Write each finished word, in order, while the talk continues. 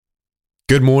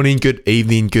Good morning, good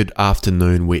evening, good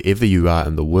afternoon, wherever you are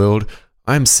in the world.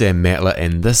 I'm Sam Matler,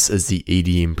 and this is the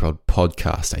EDM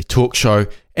Podcast, a talk show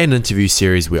and interview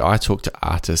series where I talk to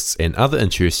artists and other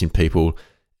interesting people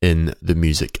in the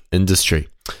music industry.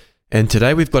 And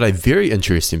today we've got a very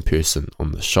interesting person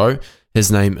on the show.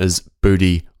 His name is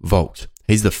Budi Voogt.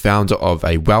 He's the founder of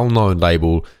a well-known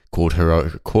label called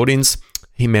Heroic Recordings.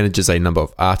 He manages a number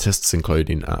of artists,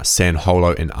 including San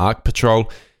Holo and Arc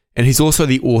Patrol. And he's also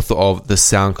the author of the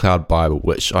SoundCloud Bible,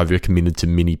 which I've recommended to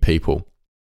many people.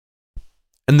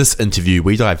 In this interview,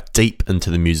 we dive deep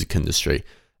into the music industry,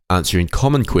 answering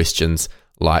common questions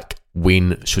like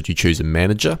when should you choose a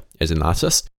manager as an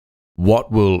artist? What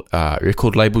will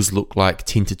record labels look like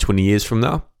 10 to 20 years from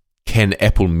now? Can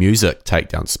Apple Music take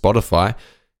down Spotify?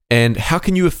 And how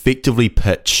can you effectively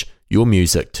pitch your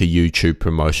music to YouTube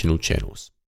promotional channels?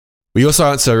 We also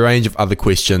answer a range of other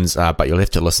questions, but you'll have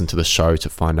to listen to the show to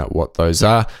find out what those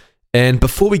are. And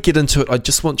before we get into it, I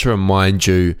just want to remind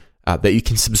you that you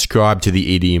can subscribe to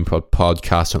the EDM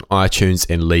podcast on iTunes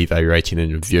and leave a rating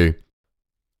and review.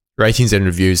 Ratings and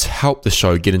reviews help the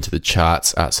show get into the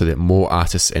charts so that more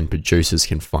artists and producers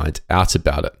can find out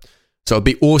about it. So it'd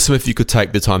be awesome if you could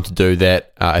take the time to do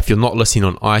that. If you're not listening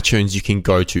on iTunes, you can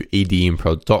go to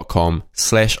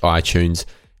edmprod.com/iTunes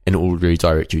and it will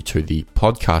redirect you to the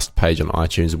podcast page on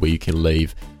iTunes where you can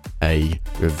leave a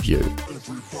review.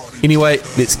 Anyway,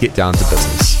 let's get down to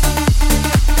business.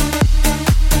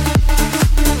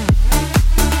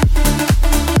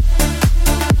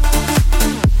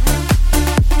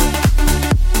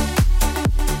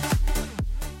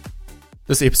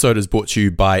 This episode is brought to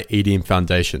you by EDM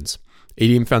Foundations.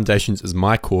 EDM Foundations is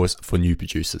my course for new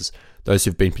producers, those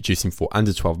who've been producing for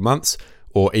under 12 months,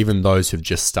 or even those who've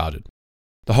just started.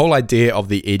 The whole idea of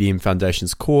the EDM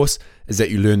Foundations course is that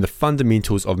you learn the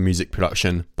fundamentals of music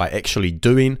production by actually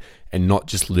doing and not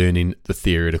just learning the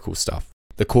theoretical stuff.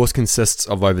 The course consists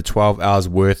of over 12 hours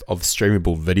worth of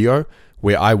streamable video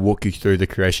where I walk you through the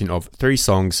creation of 3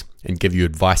 songs and give you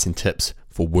advice and tips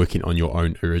for working on your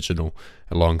own original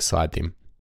alongside them.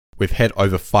 We've had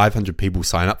over 500 people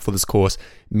sign up for this course.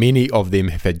 Many of them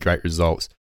have had great results.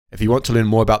 If you want to learn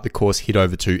more about the course, head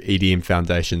over to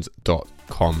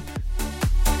edmfoundations.com.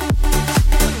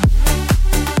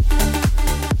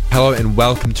 Hello and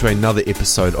welcome to another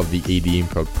episode of the EDM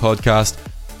Podcast.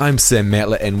 I'm Sam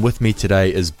Matler and with me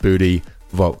today is Budi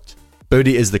Voogt.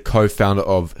 Budi is the co-founder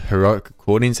of Heroic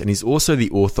Recordings and he's also the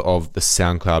author of the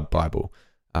SoundCloud Bible.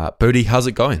 Budi, how's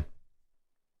it going?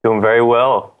 Doing very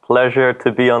well. Pleasure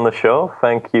to be on the show.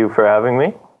 Thank you for having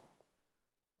me.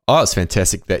 Oh, it's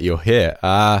fantastic that you're here.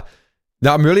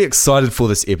 Now, I'm really excited for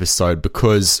this episode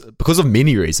because of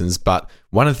many reasons, but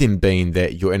one of them being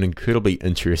that you're an incredibly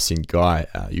interesting guy.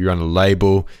 You run a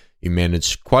label, you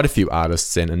manage quite a few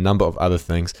artists and a number of other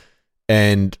things.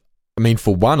 And I mean,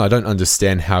 for one, I don't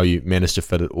understand how you managed to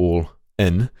fit it all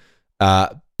in.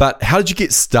 But how did you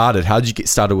get started? How did you get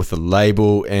started with the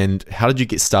label and how did you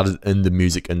get started in the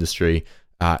music industry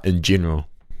in general?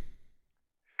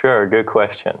 Sure, good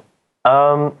question.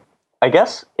 I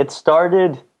guess it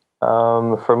started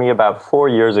for me about 4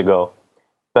 years ago,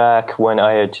 back when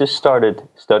I had just started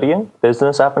studying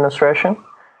business administration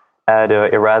at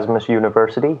Erasmus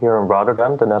University here in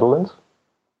Rotterdam, the Netherlands.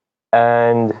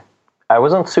 And I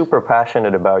wasn't super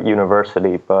passionate about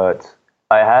university, but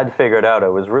I had figured out I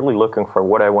was really looking for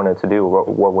what I wanted to do,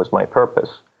 what was my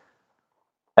purpose.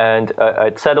 And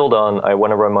I'd settled on, I want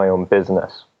to run my own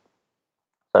business.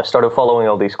 I started following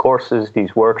all these courses,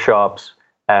 these workshops,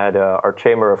 at our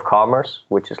Chamber of Commerce,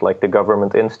 which is like the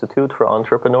government institute for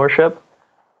entrepreneurship.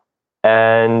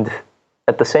 And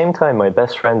at the same time, my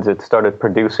best friends had started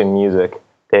producing music.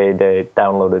 They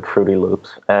downloaded Fruity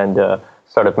Loops and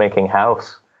started making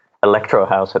house, electro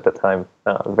house at the time,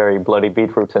 very Bloody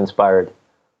Beetroots inspired.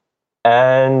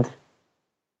 And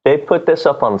they put this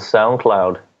up on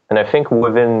SoundCloud. And I think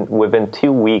within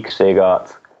 2 weeks, they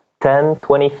got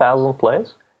 20,000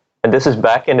 plays. And this is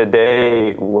back in the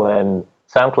day when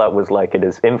SoundCloud was like in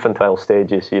its infantile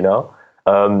stages, you know.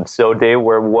 So they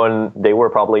were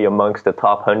probably amongst the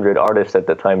top 100 artists at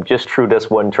the time, just through this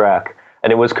one track.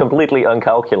 And it was completely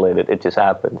uncalculated. It just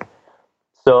happened.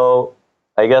 So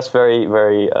I guess very,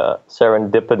 very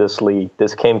serendipitously,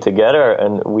 this came together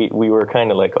and we were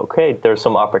kind of like, okay, there's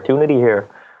some opportunity here.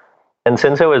 And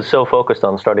since I was so focused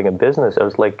on starting a business, I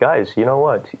was like, guys, you know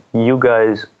what? You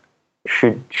guys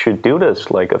should do this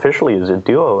like officially as a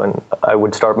duo and I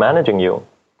would start managing you.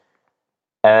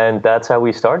 And that's how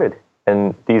we started.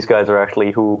 And these guys are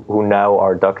actually who now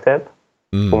are Duct Tape,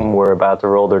 whom we're about to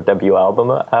roll their debut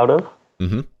album out of.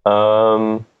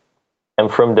 And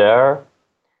from there,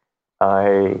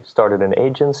 I started an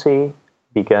agency,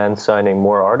 began signing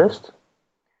more artists.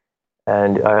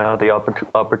 And I had the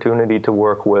opportunity to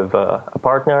work with a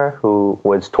partner who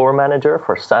was tour manager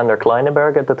for Sander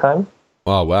Kleineberg at the time.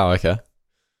 Oh, wow. Okay.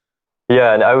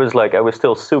 Yeah, and I was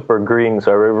still super green,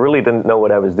 so I really didn't know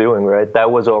what I was doing, right?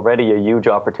 That was already a huge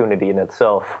opportunity in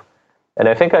itself. And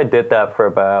I think I did that for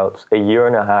about a year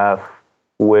and a half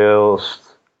whilst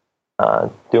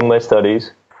doing my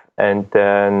studies. And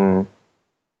then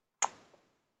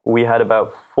we had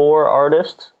about 4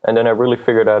 artists, and then I really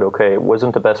figured out, okay, it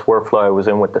wasn't the best workflow I was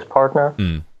in with this partner.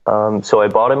 So I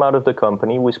bought him out of the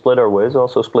company. We split our ways,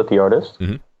 also split the artist.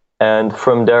 Mm-hmm. And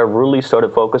from there, really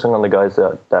started focusing on the guys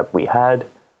that we had.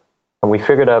 And we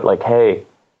figured out, like, hey,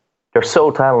 they're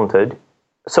so talented,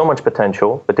 so much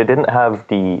potential, but they didn't have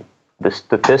the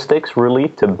statistics really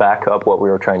to back up what we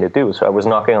were trying to do. So I was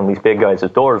knocking on these big guys'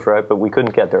 doors, right? But we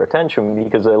couldn't get their attention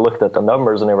because I looked at the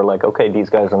numbers and they were like, okay, these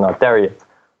guys are not there yet.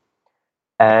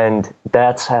 And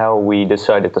that's how we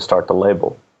decided to start the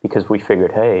label, because we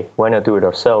figured, hey, why not do it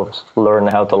ourselves? Learn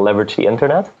how to leverage the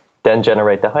internet, then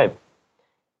generate the hype.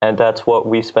 And that's what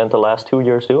we spent the last 2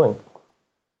 years doing.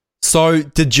 So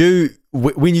did you,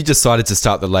 when you decided to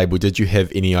start the label, did you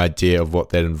have any idea of what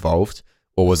that involved?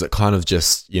 Or was it kind of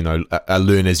just, a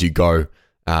learn as you go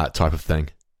type of thing?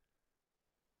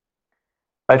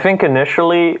 I think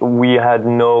initially we had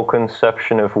no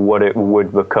conception of what it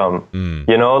would become.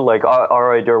 Like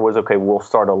our idea was, okay, we'll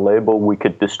start a label. We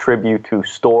could distribute to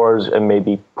stores and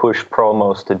maybe push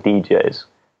promos to DJs.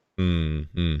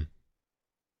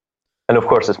 And of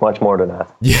course, it's much more than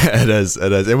that. Yeah, it is.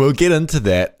 And we'll get into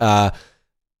that.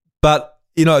 But,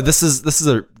 this is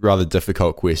a rather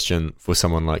difficult question for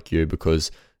someone like you,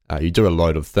 because you do a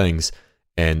load of things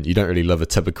and you don't really live a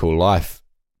typical life.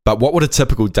 But what would a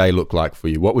typical day look like for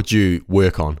you? What would you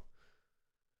work on?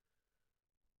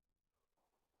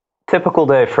 Typical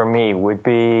day for me would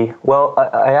be, well,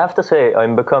 I have to say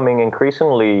I'm becoming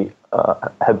increasingly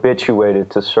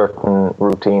habituated to certain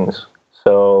routines.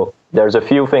 So there's a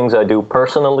few things I do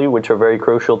personally which are very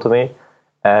crucial to me,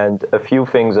 and a few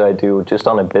things I do just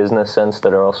on a business sense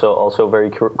that are also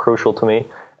very crucial to me.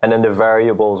 And then the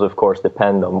variables, of course,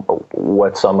 depend on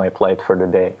what's on my plate for the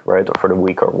day, right, or for the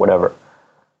week or whatever.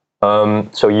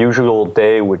 So usual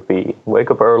day would be wake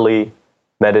up early,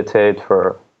 meditate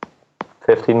for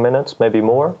 15 minutes, maybe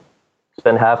more,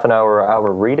 spend half an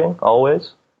hour reading,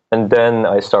 always, and then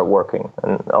I start working.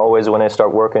 And always when I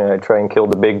start working, I try and kill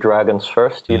the big dragons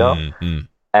first,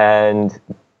 And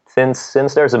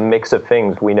since there's a mix of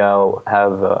things, we now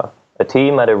have a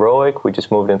team at Heroic. We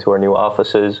just moved into our new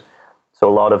offices. So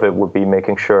a lot of it would be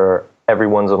making sure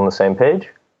everyone's on the same page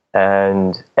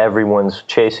and everyone's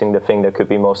chasing the thing that could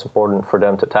be most important for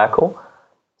them to tackle.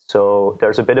 So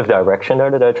there's a bit of direction there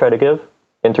that I try to give,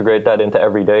 integrate that into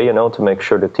every day, to make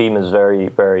sure the team is very,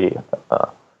 very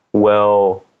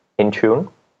well in tune.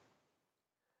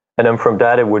 And then from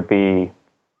that, it would be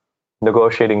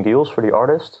negotiating deals for the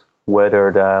artist,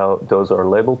 whether those are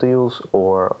label deals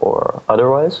or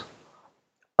otherwise,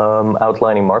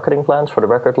 outlining marketing plans for the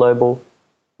record label,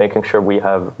 making sure we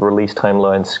have release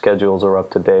timelines, schedules are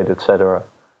up to date, etc.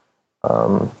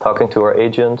 Talking to our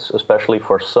agents, especially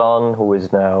for Son, who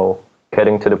is now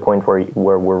getting to the point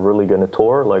where we're really going to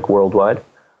tour, like worldwide.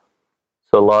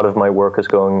 So a lot of my work is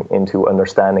going into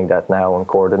understanding that now and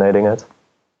coordinating it.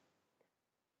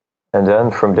 And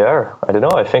then from there, I don't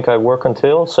know, I think I work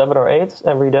until 7 or 8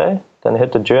 every day, then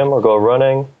hit the gym or go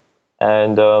running,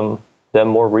 and then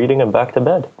more reading and back to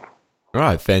bed. All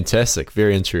right, fantastic.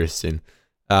 Very interesting.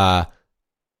 I'm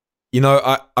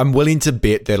willing to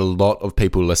bet that a lot of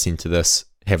people listening to this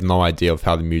have no idea of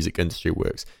how the music industry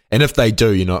works. And if they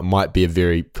do, it might be a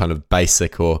very kind of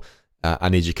basic or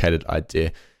uneducated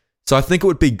idea. So I think it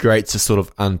would be great to sort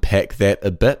of unpack that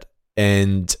a bit.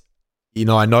 And,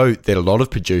 I know that a lot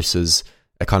of producers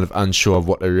are kind of unsure of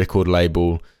what a record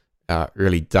label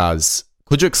really does.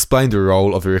 Could you explain the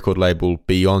role of a record label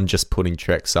beyond just putting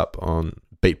tracks up on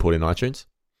Beatport and iTunes?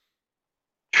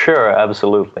 Sure,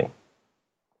 absolutely.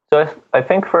 So I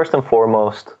think first and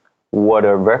foremost, what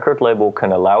a record label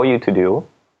can allow you to do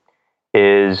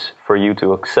is for you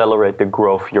to accelerate the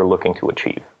growth you're looking to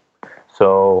achieve.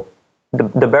 So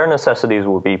the bare necessities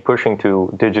will be pushing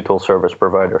to digital service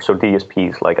providers, so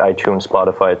DSPs like iTunes,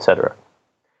 Spotify, etc.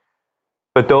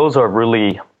 But those are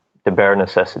really the bare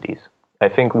necessities. I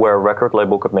think where a record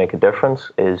label could make a difference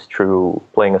is through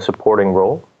playing a supporting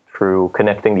role, through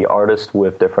connecting the artist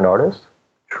with different artists,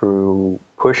 through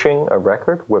pushing a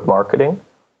record with marketing.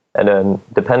 And then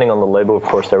depending on the label, of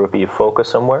course, there would be a focus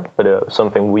somewhere. But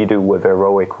something we do with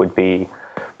Heroic would be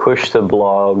push to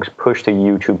blogs, push to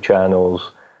YouTube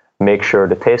channels, make sure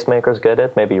the tastemakers get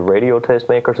it, maybe radio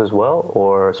tastemakers as well,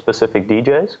 or specific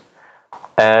DJs.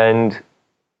 And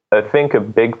I think a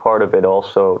big part of it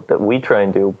also that we try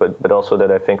and do, but also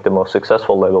that I think the most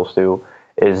successful labels do,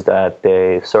 is that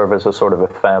they serve as a sort of a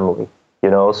family,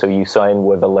 so you sign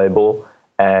with a label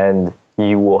and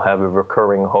you will have a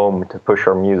recurring home to push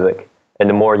your music. And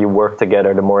the more you work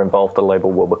together, the more involved the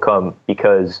label will become,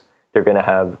 because they're going to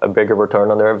have a bigger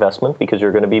return on their investment, because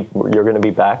you're going to be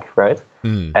back, right?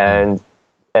 And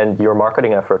your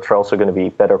marketing efforts are also going to be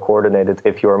better coordinated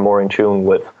if you're more in tune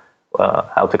with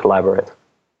how to collaborate.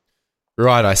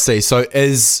 Right, I see. So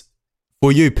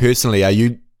for you personally, are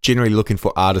you generally looking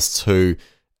for artists who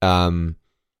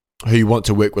you want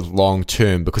to work with long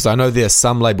term? Because I know there are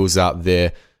some labels out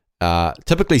there,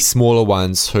 typically smaller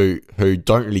ones, who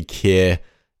don't really care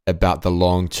about the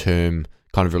long term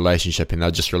kind of relationship, and they'll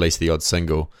just release the odd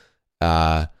single.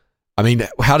 I mean,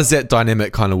 how does that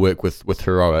dynamic kind of work with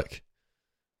Heroic?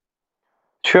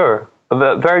 Sure,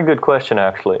 a very good question,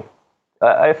 actually.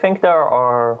 I think there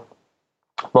are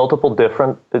multiple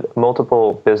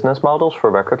business models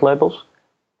for record labels.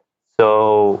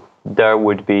 So there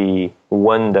would be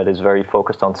one that is very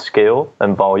focused on scale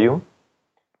and volume.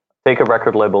 Take a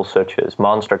record label such as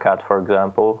Monster Cat, for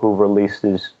example, who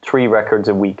releases 3 records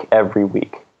a week every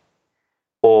week.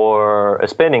 Or a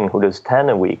Spinning, who does 10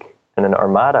 a week. And an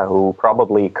Armada, who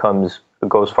probably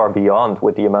goes far beyond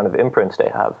with the amount of imprints they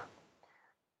have.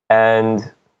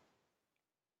 And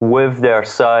with their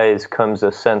size comes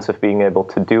a sense of being able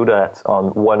to do that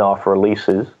on one-off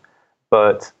releases.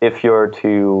 But if you're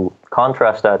to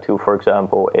contrast that to, for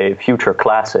example, a future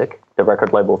classic, the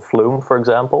record label Flume, for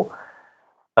example,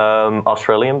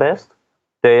 Australian-based,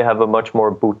 they have a much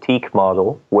more boutique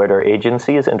model where their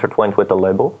agency is intertwined with the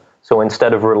label. So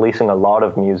instead of releasing a lot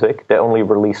of music, they only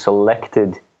release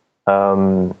selected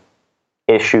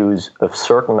issues of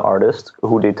certain artists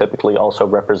who they typically also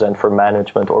represent for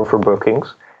management or for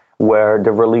bookings, where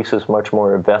the release is much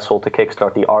more a vessel to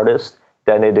kickstart the artist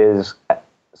than it is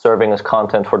serving as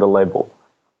content for the label.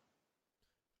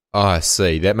 Oh, I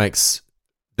see. That makes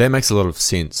a lot of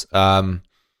sense.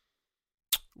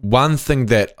 One thing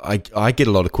that I get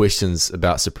a lot of questions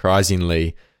about,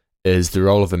 surprisingly, is the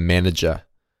role of a manager.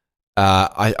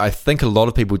 I think a lot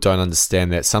of people don't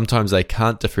understand that. Sometimes they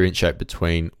can't differentiate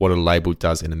between what a label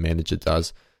does and a manager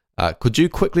does. Could you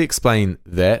quickly explain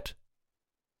that?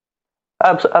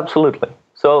 Absolutely.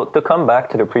 So to come back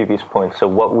to the previous point, so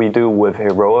what we do with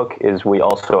Heroic is we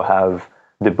also have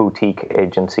the boutique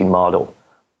agency model.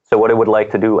 So what I would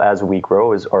like to do as we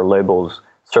grow is our labels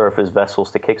serve as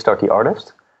vessels to kickstart the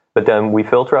artist, but then we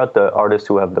filter out the artists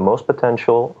who have the most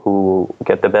potential, who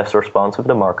get the best response of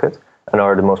the market, and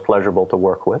are the most pleasurable to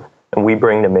work with. And we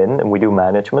bring them in and we do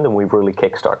management and we really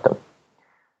kickstart them.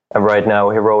 And right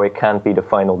now, Heroic can't be the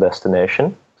final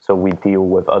destination. So we deal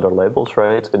with other labels,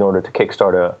 right, in order to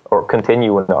kickstart or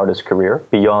continue an artist's career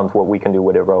beyond what we can do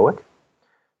with Heroic.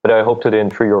 But I hope that in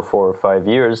 3 or 4 or 5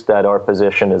 years that our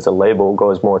position as a label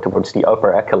goes more towards the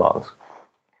upper echelons.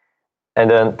 And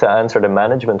then to answer the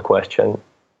management question,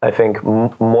 I think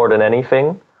more than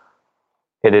anything,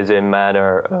 it is a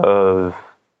matter of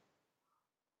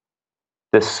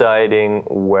deciding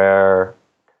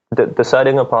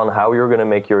upon how you're going to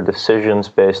make your decisions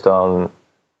based on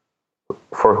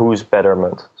for whose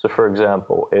betterment. So for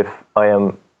example,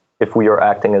 if we are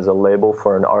acting as a label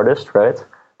for an artist, right,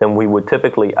 then we would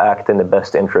typically act in the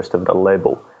best interest of the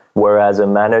label. Whereas a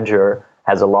manager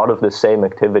has a lot of the same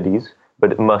activities,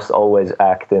 but it must always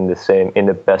act in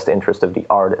the best interest of the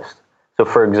artist. So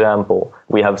for example,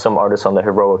 we have some artists on the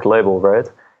Heroic label, right?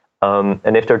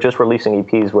 And if they're just releasing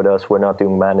EPs with us, we're not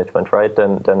doing management, right?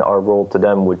 Then our role to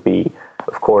them would be,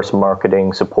 of course,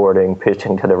 marketing, supporting,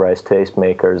 pitching to the right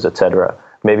tastemakers, etc.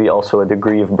 Maybe also a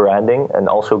degree of branding and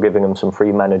also giving them some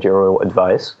free managerial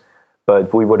advice.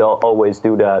 But we would always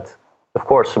do that, of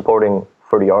course, supporting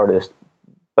for the artist,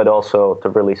 but also to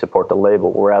really support the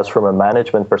label. Whereas from a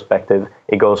management perspective,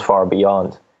 it goes far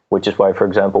beyond, which is why, for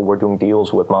example, we're doing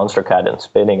deals with Monster Cat and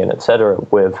Spinning and etc.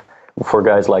 for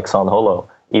guys like San Holo,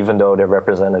 even though they're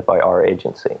represented by our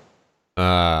agency.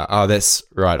 That's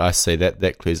right. I see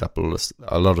that clears up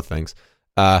a lot of things.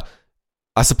 I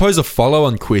suppose a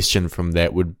follow-on question from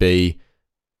that would be,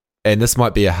 and this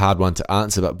might be a hard one to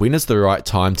answer, but when is the right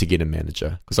time to get a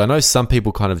manager? Because I know some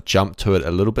people kind of jump to it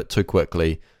a little bit too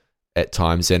quickly at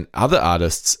times, and other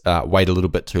artists wait a little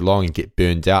bit too long and get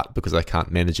burned out because they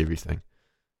can't manage everything.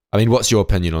 I mean, what's your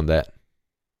opinion on that?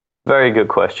 Very good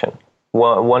question.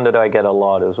 One that I get a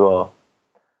lot as well.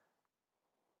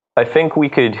 I think we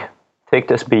could take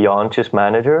this beyond just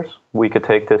managers. We could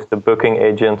take this to booking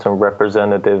agents and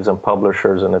representatives and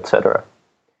publishers and etc.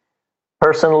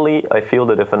 Personally, I feel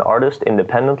that if an artist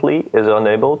independently is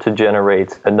unable to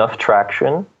generate enough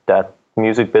traction that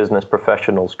music business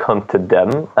professionals come to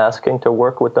them asking to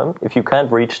work with them, if you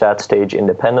can't reach that stage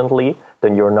independently,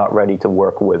 then you're not ready to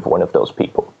work with one of those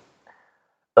people.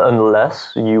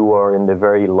 Unless you are in the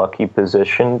very lucky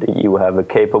position that you have a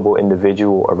capable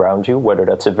individual around you, whether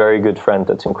that's a very good friend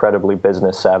that's incredibly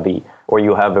business savvy, or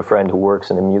you have a friend who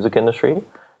works in the music industry,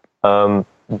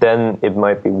 then it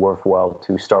might be worthwhile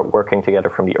to start working together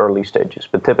from the early stages.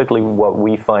 But typically what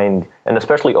we find, and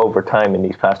especially over time in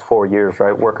these past 4 years,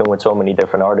 right, working with so many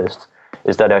different artists,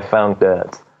 is that I found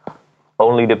that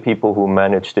only the people who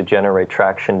manage to generate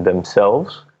traction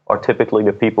themselves are typically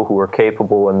the people who are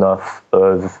capable enough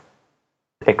of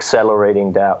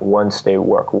accelerating that once they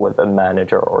work with a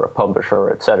manager or a publisher,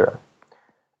 etc.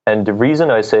 And the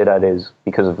reason I say that is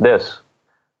because of this.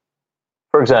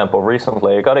 For example,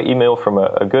 recently I got an email from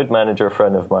a good manager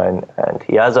friend of mine, and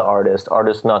he has an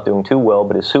artist not doing too well,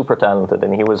 but is super talented,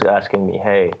 and he was asking me,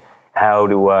 hey, how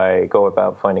do I go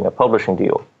about finding a publishing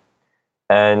deal?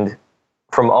 And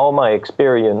from all my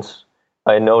experience,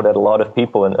 I know that a lot of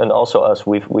people, and also us,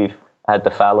 we've had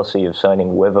the fallacy of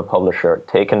signing with a publisher,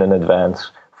 taken in advance,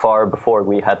 far before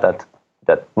we had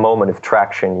that moment of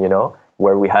traction,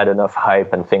 where we had enough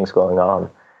hype and things going on.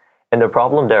 And the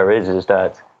problem there is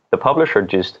that the publisher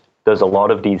just does a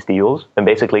lot of these deals and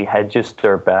basically hedges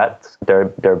their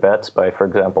bets by, for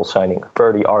example, signing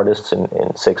 30 artists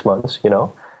in 6 months,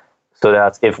 so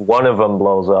that if one of them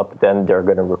blows up, then they're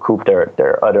going to recoup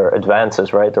their other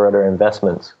advances, right, their other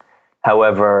investments.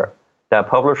 However, that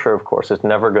publisher, of course, is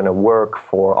never going to work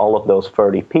for all of those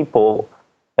 30 people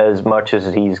as much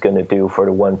as he's going to do for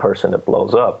the one person that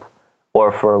blows up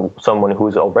or for someone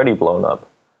who's already blown up.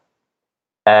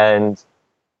 And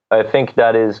I think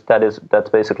that's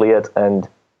basically it. And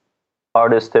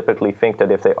artists typically think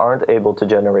that if they aren't able to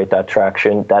generate that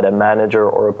traction, that a manager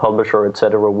or a publisher,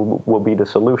 etc., will be the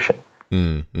solution.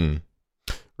 Mm-hmm.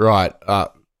 Right.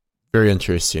 Very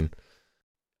interesting.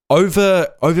 Over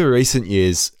recent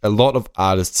years, a lot of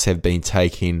artists have been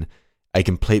taking a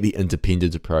completely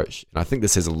independent approach. And I think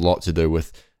this has a lot to do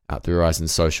with the rise in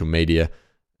social media,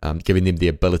 giving them the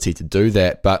ability to do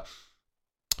that. But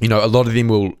a lot of them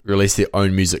will release their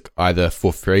own music either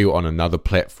for free or on another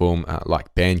platform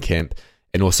like Bandcamp,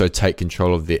 and also take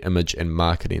control of their image and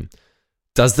marketing.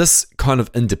 Does this kind of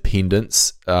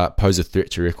independence pose a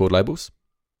threat to record labels?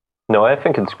 No, I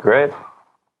think it's great.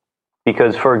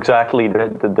 Because for exactly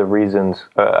the reasons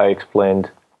I explained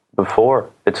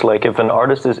before. It's like if an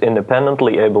artist is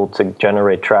independently able to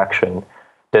generate traction,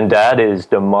 then that is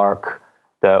the mark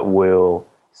that will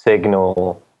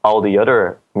signal all the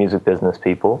other music business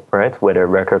people, right? Whether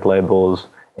record labels,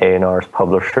 A&Rs,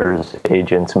 publishers,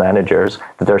 agents, managers,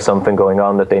 that there's something going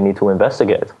on that they need to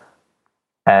investigate.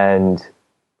 And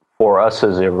for us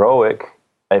as Heroic,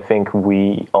 I think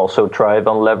we also thrive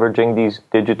on leveraging these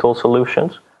digital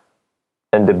solutions.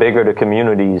 And the bigger the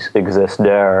communities exist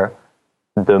there,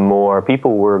 the more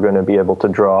people we're going to be able to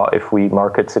draw if we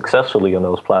market successfully on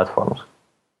those platforms.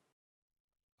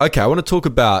 Okay, I want to talk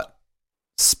about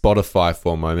Spotify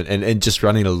for a moment and just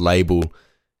running a label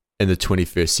in the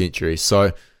 21st century.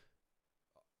 So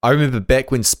I remember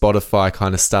back when Spotify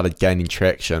kind of started gaining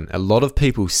traction, a lot of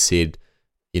people said,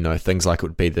 things like it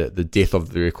would be the death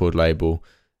of the record label,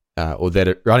 or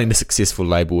that running a successful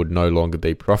label would no longer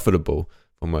be profitable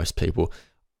for most people.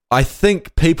 I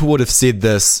think people would have said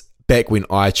this back when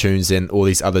iTunes and all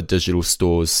these other digital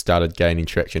stores started gaining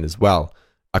traction as well.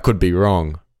 I could be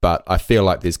wrong, but I feel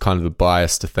like there's kind of a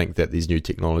bias to think that these new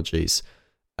technologies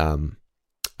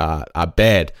are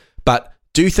bad. But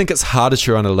do you think it's harder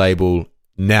to run a label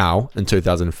now in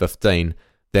 2015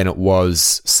 than it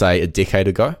was, say, a decade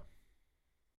ago?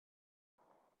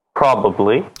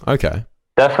 Probably. Okay.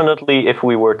 Definitely if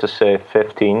we were to say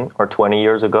 15 or 20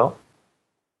 years ago.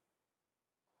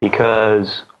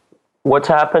 Because what's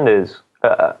happened is,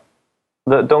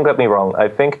 don't get me wrong, I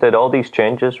think that all these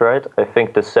changes, right? I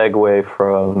think the segue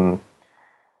from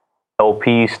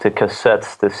LPs to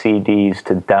cassettes to CDs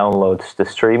to downloads to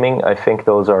streaming, I think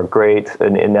those are great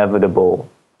and inevitable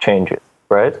changes,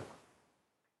 right?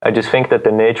 I just think that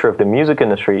the nature of the music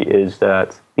industry is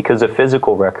that because of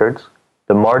physical records,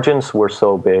 the margins were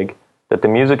so big that the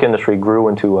music industry grew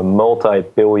into a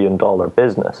multi-billion-dollar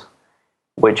business,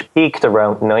 which peaked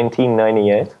around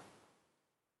 1998.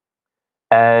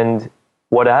 And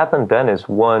what happened then is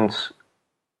once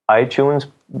iTunes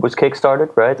was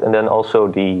kickstarted, right? And then also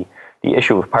the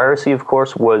issue of piracy, of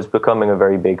course, was becoming a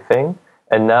very big thing.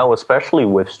 And now, especially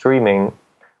with streaming,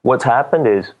 what's happened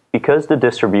is because the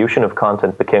distribution of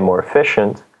content became more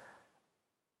efficient,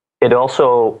 it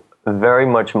also very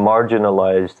much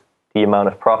marginalized the amount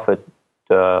of profit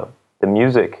the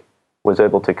music was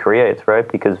able to create,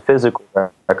 right? Because physical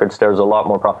records, there's a lot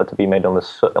more profit to be made on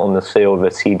the sale of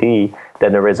a CD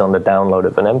than there is on the download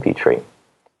of an MP3.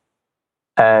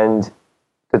 And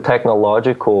the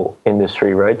technological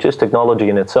industry, right? Just technology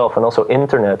in itself, and also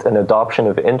internet and adoption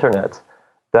of internet,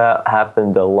 that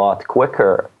happened a lot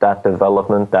quicker, that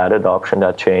development, that adoption,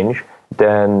 that change,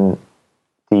 than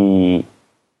the,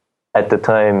 at the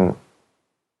time,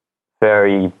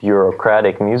 very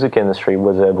bureaucratic music industry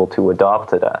was able to adopt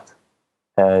to that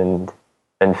and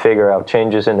figure out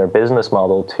changes in their business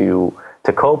model to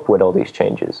cope with all these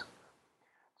changes.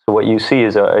 So what you see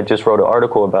is, I just wrote an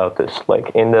article about this,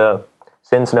 like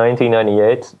since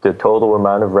 1998, the total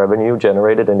amount of revenue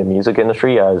generated in the music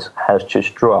industry has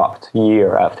just dropped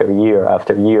year after year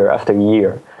after year after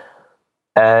year.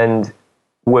 And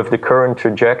with the current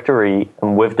trajectory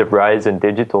and with the rise in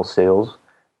digital sales,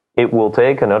 it will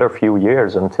take another few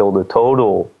years until the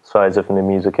total size of the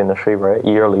music industry, right,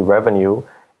 yearly revenue,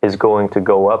 is going to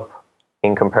go up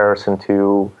in comparison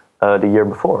to the year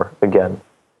before again.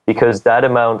 Because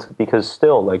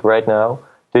still, like right now,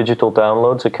 digital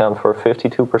downloads account for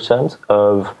 52%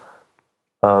 of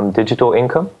digital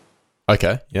income.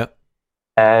 Okay, yeah.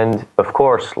 And of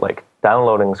course, like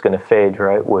downloading is going to fade,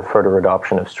 right, with further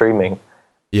adoption of streaming.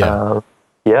 Yeah.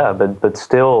 But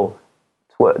still,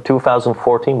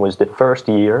 2014 was the first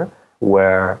year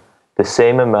where the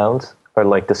same amount, or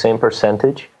like the same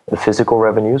percentage of physical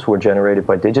revenues were generated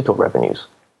by digital revenues.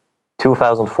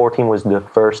 2014 was the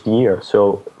first year.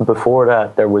 So before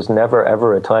that, there was never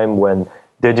ever a time when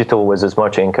digital was as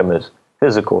much income as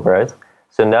physical, right?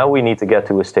 So now we need to get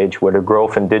to a stage where the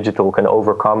growth in digital can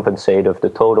overcompensate of the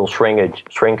total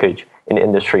shrinkage in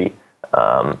industry,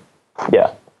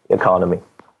 economy.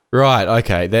 Right.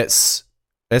 Okay. That's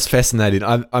fascinating.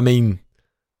 I mean,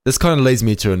 this kind of leads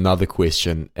me to another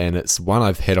question, and it's one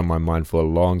I've had on my mind for a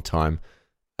long time.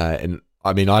 And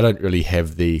I mean, I don't really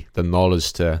have the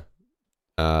knowledge to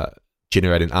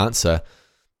generate an answer,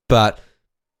 but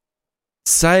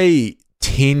say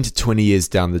 10 to 20 years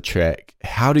down the track,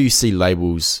 how do you see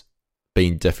labels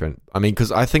being different? I mean,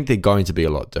 because I think they're going to be a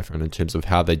lot different in terms of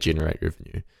how they generate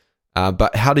revenue.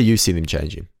 But how do you see them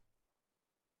changing?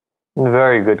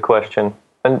 Very good question.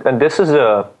 And this is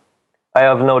I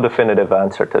have no definitive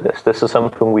answer to this. This is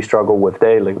something we struggle with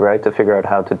daily, right? To figure out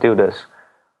how to do this,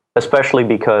 especially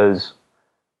because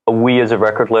we as a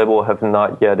record label have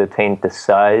not yet attained the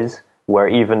size where,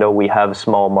 even though we have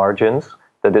small margins,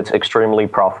 that it's extremely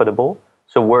profitable.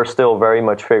 So we're still very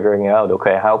much figuring out,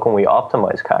 okay, how can we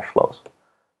optimize cash flows?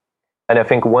 And I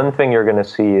think one thing you're going to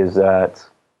see is that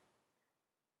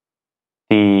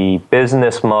the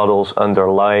business models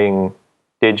underlying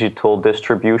digital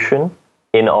distribution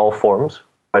in all forms,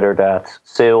 whether that's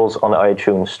sales on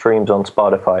iTunes, streams on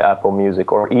Spotify, Apple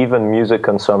Music, or even music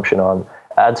consumption on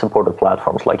ad-supported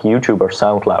platforms like YouTube or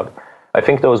SoundCloud, I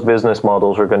think those business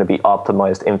models are going to be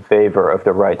optimized in favor of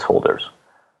the rights holders.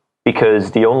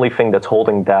 Because the only thing that's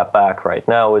holding that back right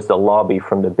now is the lobby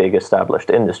from the big established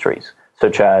industries,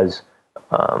 such as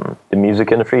the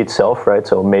music industry itself, right?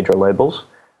 So major labels.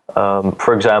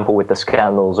 For example, with the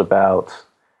scandals about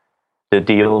the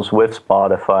deals with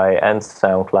Spotify and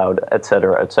SoundCloud, et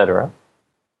cetera, et cetera.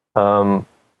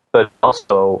 But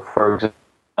also, for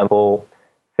example,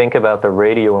 think about the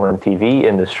radio and TV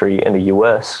industry in the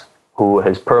US, who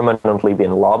has permanently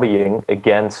been lobbying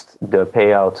against the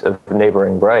payout of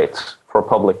neighboring rights for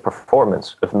public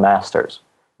performance of masters,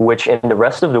 which in the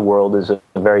rest of the world is a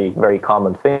very, very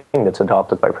common thing that's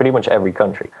adopted by pretty much every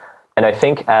country. And I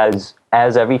think as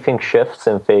everything shifts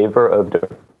in favor of the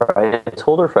rights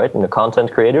holders, right, and the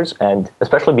content creators, and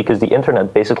especially because the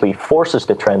internet basically forces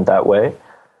the trend that way,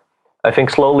 I think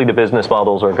slowly the business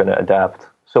models are going to adapt.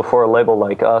 So for a label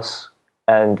like us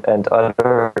and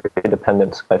other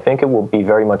independents, I think it will be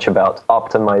very much about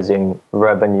optimizing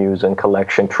revenues and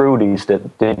collection through these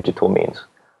digital means.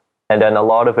 And then a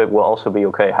lot of it will also be,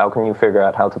 okay, how can you figure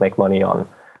out how to make money on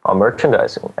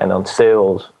merchandising and on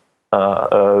sales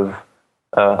of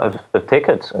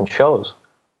tickets and shows?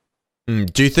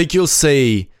 Do you think you'll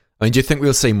see, do you think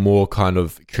we'll see more kind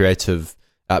of creative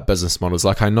business models?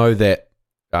 Like I know that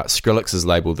Skrillex's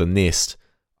label, The Nest,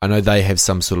 I know they have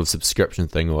some sort of subscription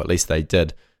thing, or at least they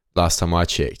did last time I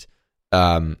checked.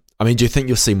 Do you think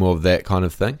you'll see more of that kind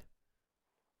of thing?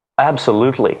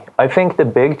 Absolutely. I think the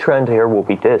big trend here will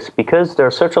be this, because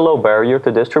there's such a low barrier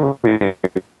to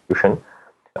distribution.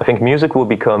 I think music will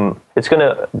become,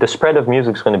 the spread of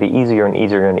music is going to be easier and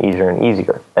easier and easier and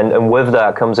easier. And with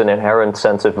that comes an inherent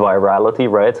sense of virality,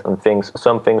 right? And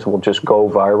some things will just go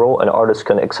viral, and artists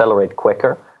can accelerate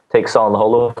quicker Take San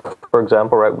Holo, for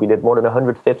example, right? We did more than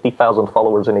 150,000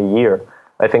 followers in a year.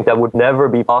 I think that would never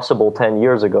be possible 10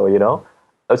 years ago, you know?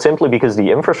 Simply because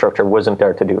the infrastructure wasn't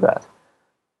there to do that.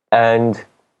 And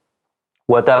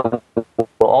what that will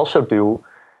also do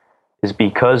is,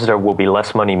 because there will be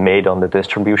less money made on the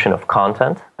distribution of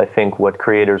content, I think what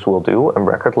creators will do and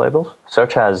record labels,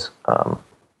 such as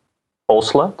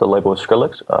Olsla, the label of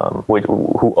Skrillex,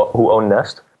 who own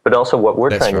Nest, but also what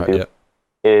we're trying to do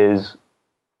is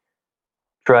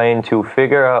trying to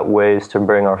figure out ways to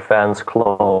bring our fans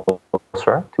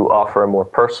closer, to offer a more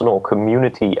personal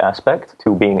community aspect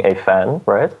to being a fan,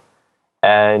 right?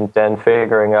 And then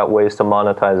figuring out ways to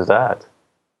monetize that.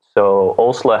 So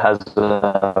Olsla has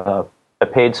a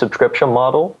paid subscription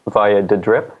model via the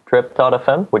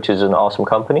Drip.fm, which is an awesome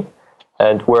company.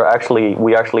 And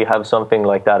we actually have something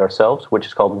like that ourselves, which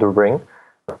is called The Ring.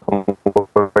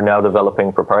 We're now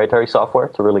developing proprietary software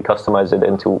to really customize it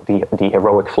into the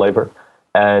heroic flavor.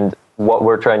 And what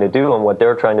we're trying to do, and what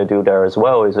they're trying to do there as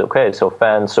well, is okay, so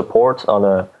fan support on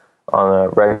a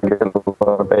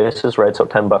regular basis, right? So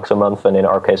 $10 a month, and in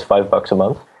our case, $5 a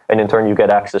month. And in turn, you get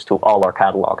access to all our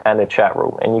catalog and a chat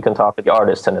room, and you can talk to the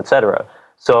artists and etc.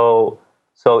 So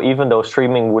even though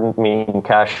streaming wouldn't mean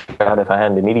cash out of a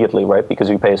hand immediately, right? Because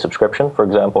you pay a subscription, for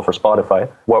example, for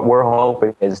Spotify. What we're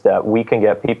hoping is that we can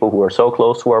get people who are so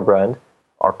close to our brand,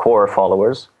 our core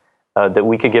followers, that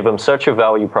we could give them such a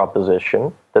value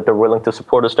proposition that they're willing to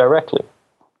support us directly.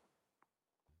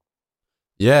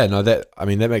 Yeah, no, that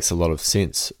makes a lot of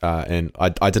sense. And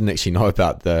I didn't actually know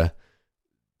about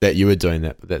that you were doing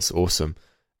that, but that's awesome.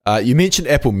 You mentioned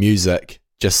Apple Music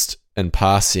just in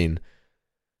passing.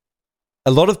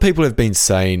 A lot of people have been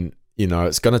saying,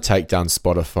 it's going to take down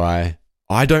Spotify.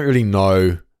 I don't really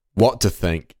know what to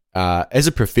think. As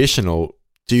a professional,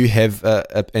 do you have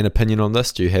an opinion on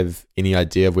this? Do you have any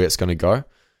idea of where it's going to go?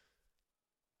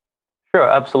 Sure,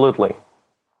 absolutely.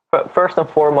 But first and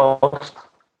foremost,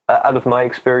 out of my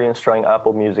experience trying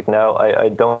Apple Music now, I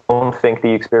don't think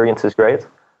the experience is great.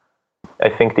 I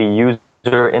think the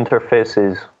user interface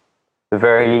is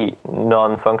very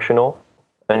non-functional,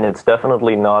 and it's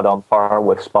definitely not on par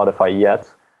with Spotify yet.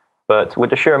 But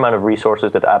with the sheer amount of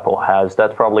resources that Apple has,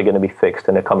 that's probably going to be fixed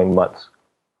in the coming months.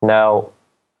 Now,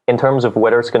 in terms of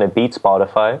whether it's going to beat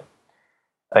Spotify,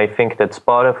 I think that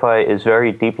Spotify is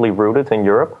very deeply rooted in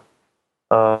Europe.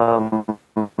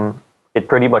 It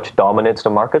pretty much dominates the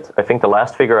market. I think the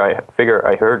last figure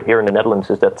I heard here in the Netherlands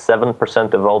is that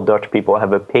 7% of all Dutch people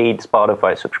have a paid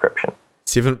Spotify subscription.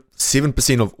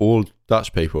 7% of all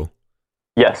Dutch people?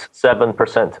 Yes,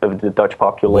 7% of the Dutch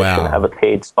population have a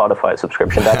paid Spotify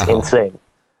subscription. That's insane.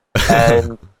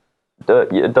 And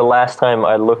the last time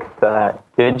I looked at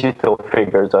digital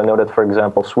figures, I know that, for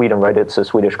example, Sweden, right, it's a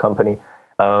Swedish company,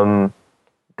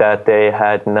 that they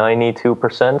had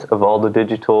 92% of all the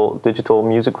digital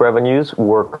music revenues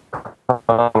were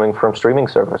coming from streaming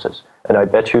services. And I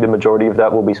bet you the majority of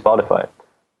that will be Spotify.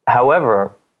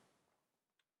 However,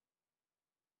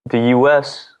 the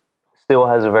US still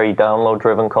has a very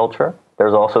download-driven culture.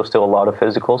 There's also still a lot of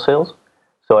physical sales.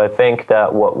 So I think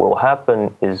that what will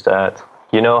happen is that,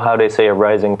 how they say a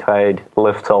rising tide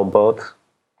lifts all boats?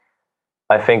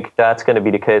 I think that's going to be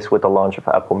the case with the launch of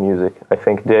Apple Music. I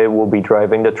think they will be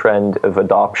driving the trend of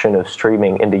adoption of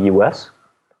streaming in the US.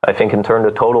 I think in turn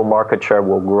the total market share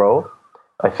will grow.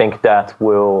 I think that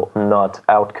will not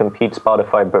outcompete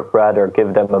Spotify, but rather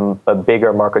give them a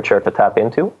bigger market share to tap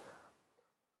into.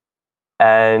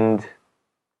 And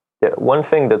one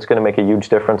thing that's going to make a huge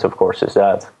difference, of course, is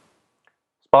that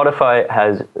Spotify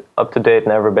has, up to date,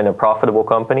 never been a profitable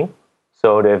company.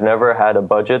 So they've never had a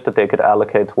budget that they could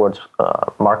allocate towards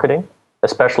marketing,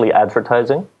 especially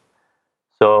advertising.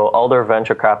 So all their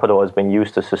venture capital has been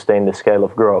used to sustain the scale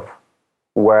of growth.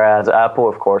 Whereas Apple,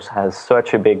 of course, has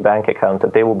such a big bank account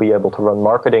that they will be able to run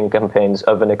marketing campaigns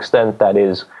of an extent that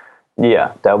is,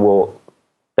 that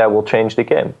will change the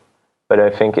game. But I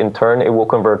think in turn, it will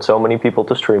convert so many people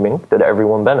to streaming that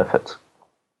everyone benefits.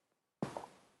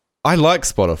 I like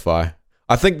Spotify.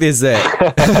 I think there's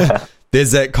that...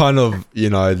 There's that kind of,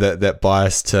 that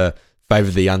bias to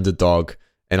favor the underdog.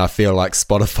 And I feel like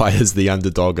Spotify is the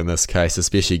underdog in this case,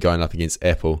 especially going up against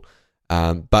Apple.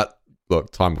 But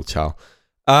look, time will tell.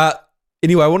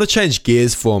 Anyway, I want to change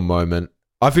gears for a moment.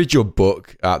 I've read your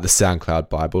book, The SoundCloud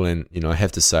Bible, and, I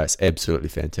have to say it's absolutely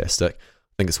fantastic.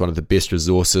 I think it's one of the best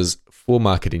resources for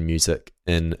marketing music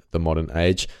in the modern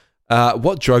age.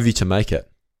 What drove you to make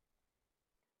it?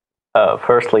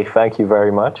 Firstly, thank you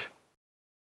very much.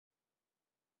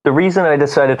 The reason I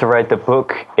decided to write the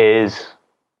book is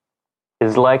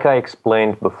like I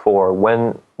explained before.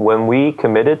 When we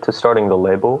committed to starting the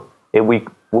label, we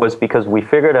was because we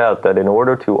figured out that in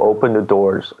order to open the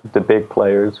doors, the big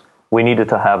players, we needed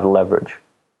to have leverage.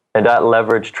 And that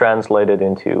leverage translated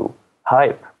into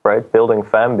hype, right? Building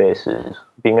fan bases,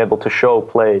 being able to show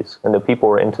plays, and the people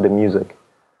were into the music.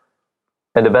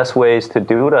 And the best ways to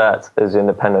do that as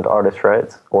independent artists,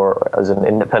 right? Or as an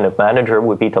independent manager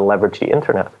would be to leverage the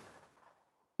internet.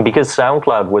 Because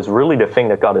SoundCloud was really the thing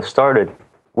that got us started,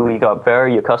 we got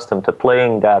very accustomed to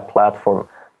playing that platform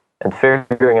and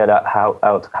figuring out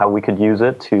how we could use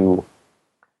it to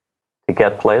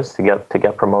get plays, to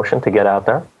get promotion, to get out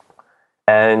there.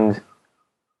 And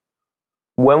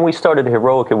when we started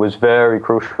Heroic, it was very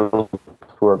crucial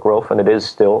to our growth, and it is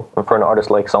still, and for an artist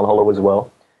like San Holo as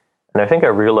well. And I think I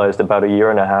realized about a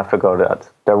year and a half ago that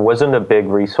there wasn't a big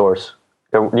resource.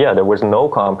 There was no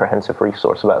comprehensive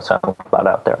resource about SoundCloud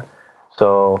out there.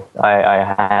 So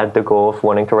I had the goal of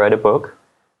wanting to write a book,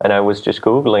 and I was just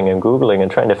Googling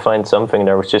and trying to find something.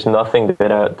 There was just nothing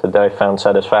that I found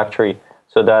satisfactory.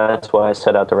 So that's why I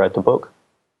set out to write the book.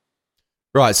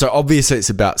 Right. So obviously it's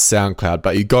about SoundCloud,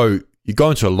 but you go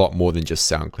into a lot more than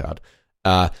just SoundCloud.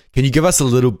 Can you give us a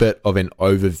little bit of an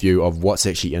overview of what's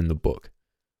actually in the book?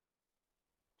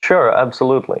 Sure,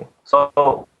 absolutely.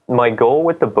 So my goal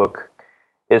with the book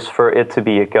is for it to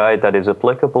be a guide that is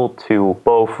applicable to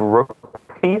both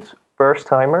rookies,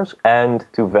 first-timers, and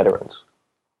to veterans.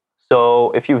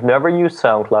 So if you've never used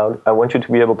SoundCloud, I want you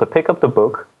to be able to pick up the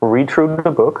book, read through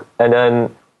the book, and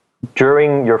then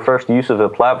during your first use of the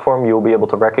platform, you'll be able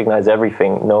to recognize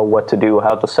everything, know what to do,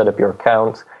 how to set up your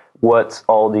account, what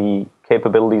all the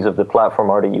capabilities of the platform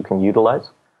are that you can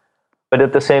utilize. But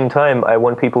at the same time, I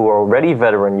want people who are already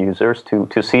veteran users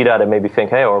to see that and maybe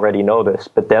think, hey, I already know this.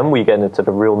 But then we get into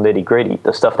the real nitty-gritty,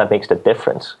 the stuff that makes the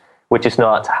difference, which is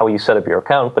not how you set up your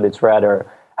account, but it's rather,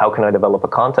 how can I develop a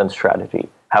content strategy?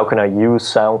 How can I use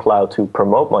SoundCloud to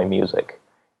promote my music?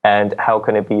 And how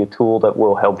can it be a tool that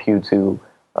will help you to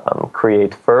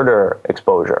create further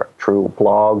exposure through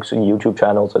blogs and YouTube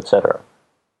channels, etc.?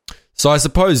 So I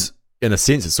suppose, in a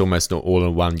sense, it's almost an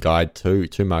all-in-one guide to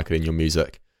marketing your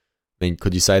music. I mean,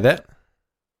 could you say that?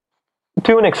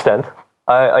 To an extent.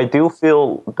 I do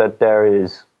feel that there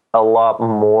is a lot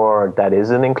more that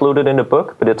isn't included in the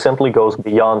book, but it simply goes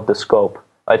beyond the scope.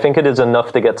 I think it is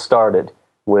enough to get started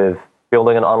with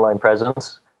building an online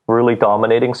presence, really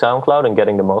dominating SoundCloud and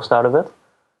getting the most out of it.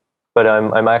 But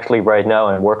I'm actually right now,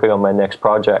 I'm working on my next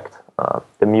project,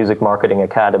 the Music Marketing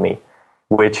Academy,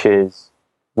 which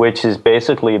is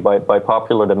basically by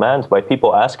popular demand, by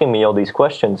people asking me all these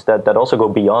questions that also go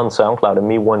beyond SoundCloud and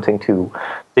me wanting to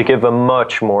give a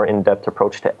much more in-depth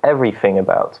approach to everything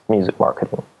about music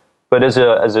marketing. But as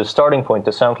a starting point,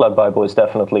 the SoundCloud Bible is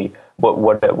definitely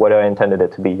what I intended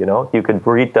it to be. You know, you could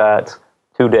read that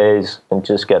 2 days and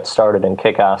just get started and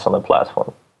kick ass on the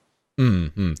platform.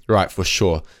 Right, for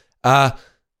sure.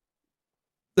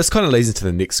 This kind of leads into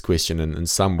the next question in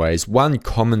some ways. One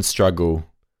common struggle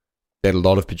that a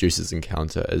lot of producers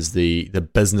encounter is the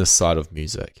business side of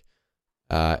music.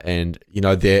 And, you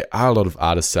know, there are a lot of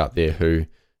artists out there who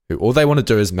all they want to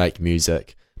do is make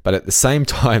music, but at the same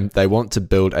time, they want to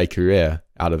build a career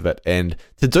out of it. And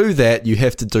to do that, you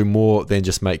have to do more than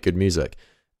just make good music.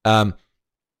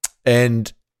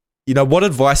 And, you know, what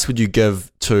advice would you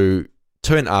give to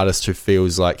an artist who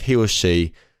feels like he or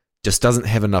she just doesn't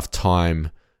have enough time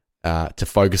to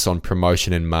focus on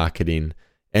promotion and marketing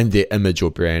and their image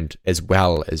or brand as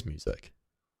well as music?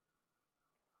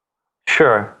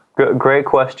 Sure. Great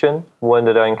question. One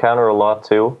that I encounter a lot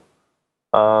too.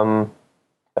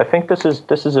 I think this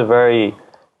is a very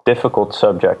difficult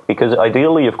subject because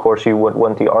ideally, of course, you would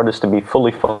want the artist to be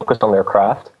fully focused on their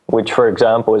craft, which, for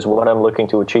example, is what I'm looking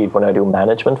to achieve when I do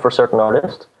management for certain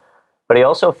artists. But I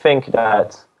also think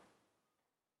that,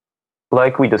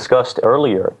 like we discussed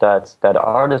earlier, that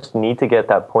artists need to get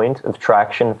that point of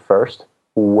traction first,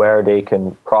 where they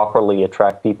can properly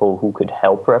attract people who could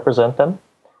help represent them.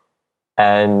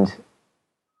 And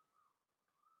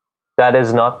that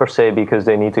is not per se because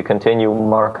they need to continue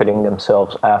marketing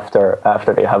themselves after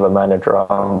they have a manager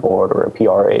on board or a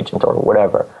PR agent or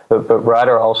whatever, but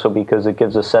rather also because it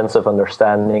gives a sense of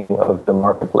understanding of the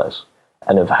marketplace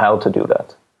and of how to do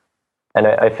that. And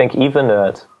I think even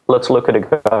that, let's look at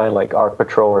a guy like Art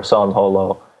Patrol or San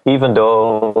Holo. Even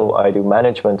though I do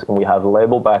management and we have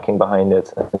label backing behind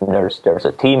it, and there's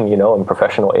a team, you know, and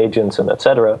professional agents and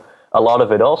etc., a lot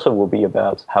of it also will be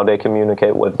about how they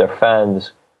communicate with their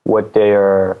fans, what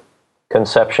their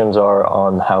conceptions are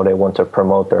on how they want to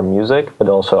promote their music, but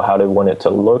also how they want it to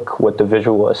look, what the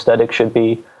visual aesthetic should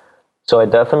be. So I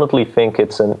definitely think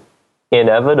it's an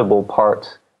inevitable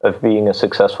part of being a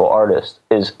successful artist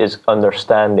is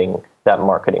understanding that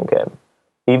marketing game.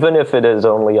 even if it is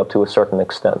only up to a certain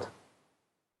extent.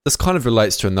 This kind of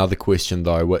relates to another question,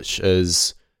 though, which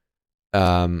is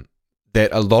that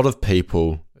a lot of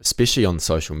people, especially on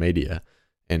social media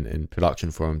and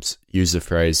production forums, use the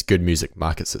phrase "good music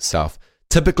markets itself,"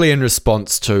 typically in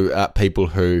response to people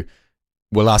who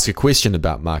will ask a question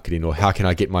about marketing or how can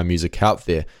I get my music out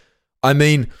there. I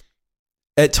mean,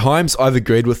 at times I've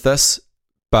agreed with this,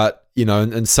 but, you know,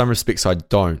 in some respects I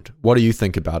don't. What do you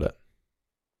think about it?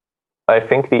 I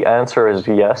think the answer is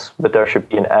yes, but there should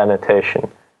be an annotation.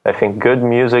 I think good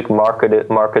music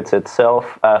markets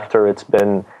itself after it's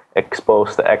been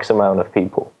exposed to X amount of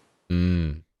people.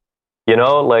 Mm. You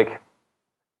know, like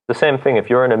the same thing. If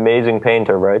you're an amazing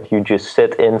painter, right, you just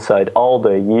sit inside all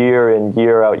day, year in,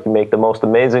 year out. You make the most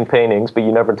amazing paintings, but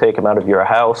you never take them out of your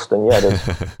house. Then yeah, that's,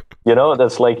 you know,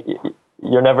 that's like,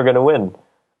 you're never going to win.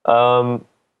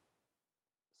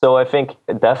 So I think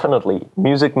definitely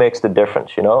music makes the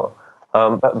difference, you know.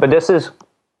 But this is,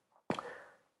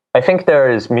 I think there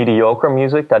is mediocre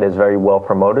music that is very well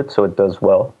promoted, so it does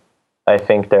well. I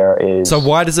think there is. So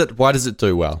why does it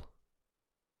do well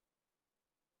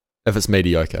if it's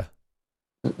mediocre?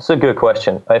 It's a good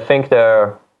question. I think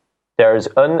there's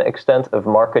an extent of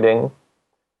marketing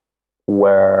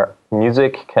where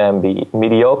music can be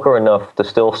mediocre enough to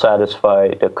still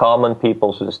satisfy the common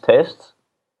people's tastes,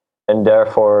 and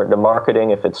therefore the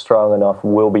marketing, if it's strong enough,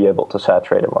 will be able to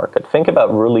saturate a market. Think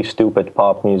about really stupid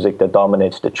pop music that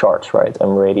dominates the charts, right,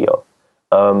 and radio.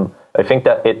 I think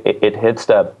that it hits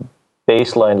that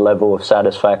baseline level of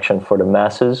satisfaction for the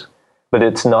masses, but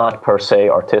it's not per se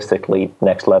artistically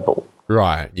next level.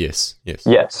 Right. Yes.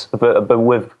 But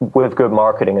with good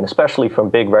marketing, and especially from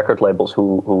big record labels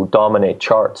who dominate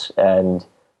charts and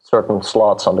certain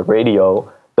slots on the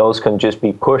radio, those can just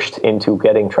be pushed into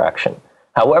getting traction.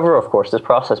 However, of course, this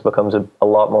process becomes a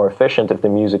lot more efficient if the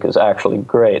music is actually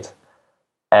great.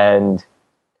 And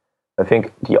I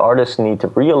think the artists need to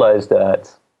realize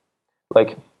that,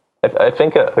 like, I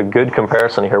think a good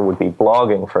comparison here would be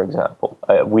blogging, for example.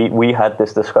 We had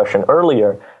this discussion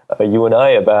earlier, you and I,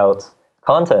 about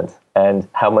content and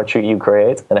how much should you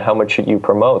create and how much should you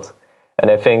promote.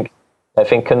 And I think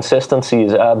consistency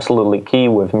is absolutely key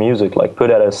with music, like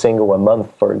put out a single a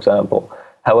month, for example.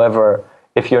 However,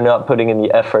 if you're not putting in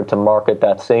the effort to market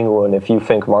that single, and if you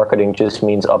think marketing just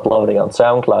means uploading on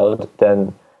SoundCloud,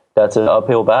 then that's an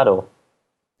uphill battle.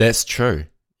 That's true.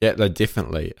 Yeah, no,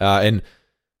 definitely. And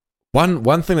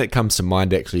one thing that comes to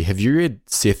mind, actually, have you read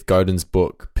Seth Godin's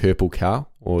book, Purple Cow,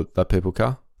 or The Purple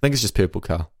Cow? I think it's just Purple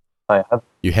Cow. I have.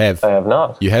 You have? I have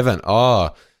not. You haven't?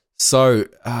 Oh, so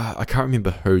I can't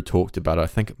remember who talked about it. I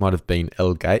think it might have been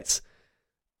Bill Gates.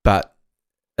 But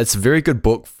it's a very good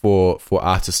book for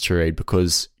artists to read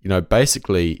because, you know,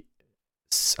 basically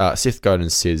Seth Godin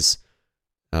says,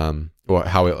 or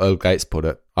how Bill Gates put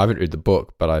it, I haven't read the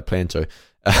book, but I plan to.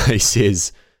 He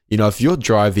says, you know, if you're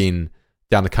driving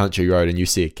down the country road and you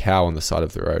see a cow on the side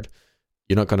of the road,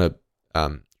 you're not going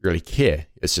to really care.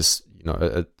 It's just, you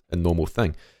know, a normal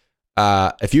thing.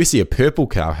 If you see a purple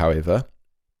cow, however,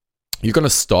 you're going to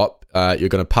stop, you're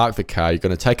going to park the car, you're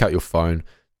going to take out your phone,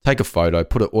 take a photo,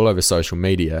 put it all over social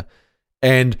media.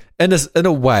 And in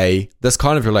a way, this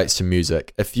kind of relates to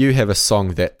music. If you have a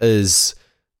song that is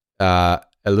a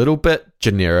little bit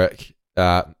generic,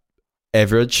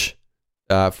 average,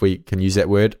 if we can use that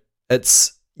word,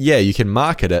 you can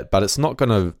market it, but it's not going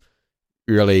to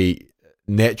really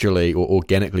naturally or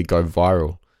organically go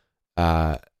viral.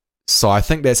 So I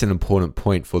think that's an important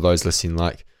point for those listening.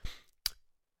 Like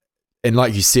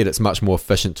you said, it's much more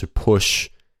efficient to push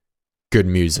good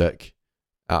music.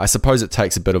 I suppose it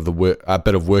takes a bit of work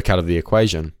out of the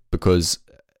equation because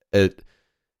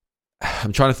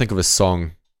I'm trying to think of a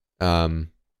song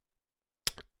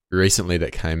recently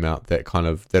that came out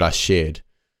that I shared.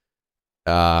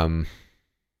 I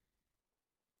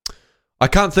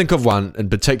can't think of one in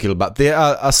particular, but there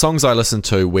are songs I listen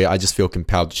to where I just feel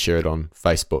compelled to share it on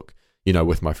Facebook, you know,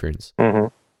 with my friends. Mm-hmm.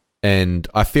 And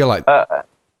I feel like,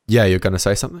 you're going to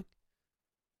say something?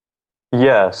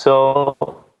 Yeah, so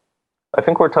I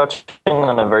think we're touching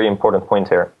on a very important point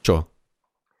here. Sure.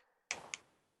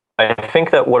 I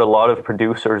think that what a lot of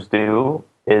producers do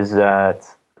is that,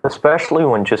 especially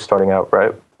when just starting out,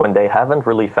 right, when they haven't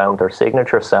really found their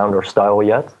signature sound or style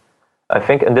yet, I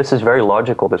think, and this is very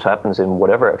logical, this happens in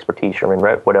whatever expertise you're in,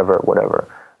 right, whatever,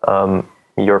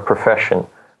 your profession,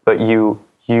 but you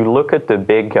look at the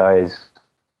big guys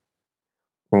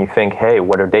and you think, hey,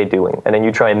 what are they doing? And then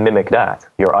you try and mimic that,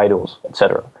 your idols,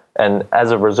 etc. And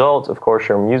as a result, of course,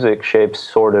 your music shapes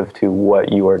sort of to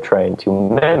what you are trying to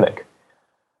mimic.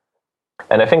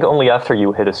 And I think only after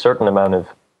you hit a certain amount of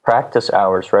practice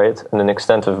hours, right, and an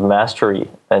extent of mastery,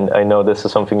 and I know this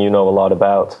is something you know a lot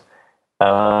about,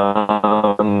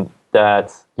 that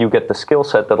you get the skill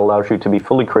set that allows you to be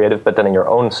fully creative, but then in your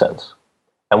own sense.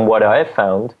 And what I have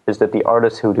found is that the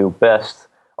artists who do best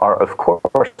are, of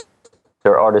course,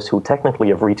 they're artists who technically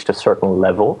have reached a certain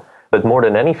level, but more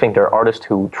than anything, they're artists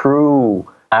who, through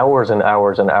hours and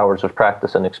hours and hours of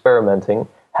practice and experimenting,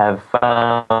 have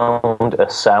found a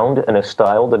sound and a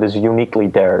style that is uniquely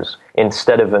theirs,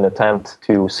 instead of an attempt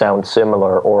to sound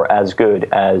similar or as good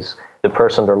as the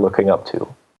person they're looking up to.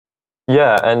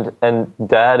 Yeah, and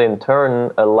that in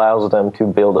turn allows them to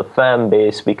build a fan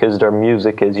base because their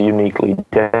music is uniquely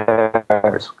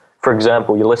theirs. For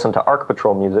example, you listen to Arc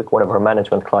Patrol music, one of our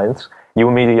management clients, you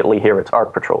immediately hear it's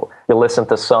Arc Patrol. You listen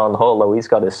to Son Holo, he's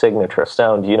got his signature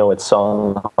sound, you know it's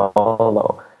Son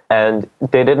Holo. And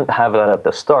they didn't have that at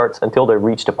the start until they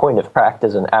reached a point of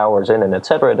practice and hours in and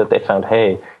etc. that they found,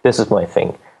 hey, this is my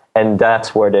thing. And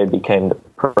that's where they became the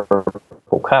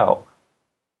Purple Cow.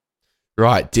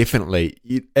 Right, definitely.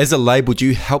 As a label, do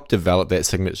you help develop that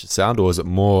signature sound, or is it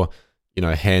more,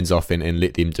 hands off and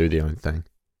let them do their own thing?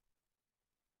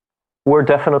 We're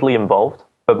definitely involved,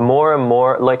 but more and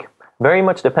more, very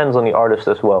much depends on the artist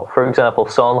as well. For example,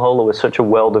 Son Holo is such a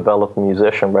well-developed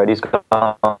musician, right? He's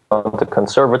gone to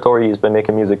conservatory, he's been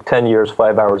making music 10 years,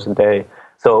 5 hours a day.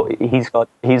 So he's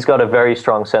got a very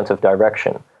strong sense of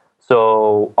direction.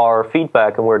 So our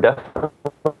feedback, and we're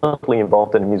definitely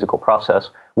involved in the musical process,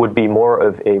 would be more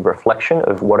of a reflection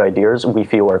of what ideas we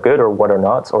feel are good or what are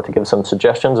not, or to give some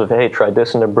suggestions of, hey, try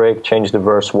this in the break, change the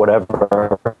verse,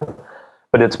 whatever.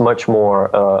 But it's much more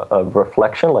a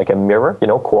reflection, like a mirror,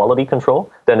 quality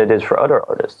control, than it is for other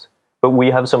artists. But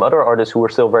we have some other artists who are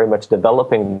still very much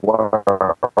developing where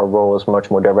our role is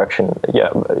much more direction,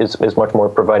 is much more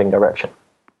providing direction.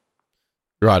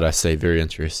 Right, I see. Very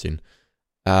interesting.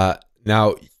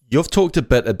 Now, you've talked a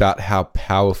bit about how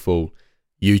powerful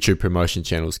YouTube promotion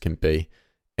channels can be,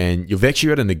 and you've actually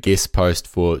written a guest post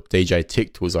for DJ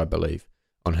Tech Tools, I believe,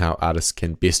 on how artists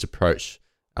can best approach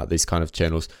these kind of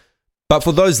channels. But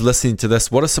for those listening to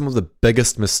this, what are some of the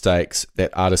biggest mistakes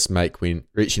that artists make when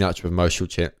reaching out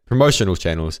to promotional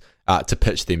channels to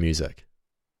pitch their music?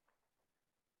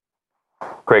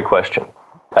 Great question.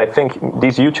 I think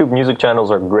these YouTube music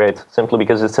channels are great simply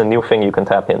because it's a new thing you can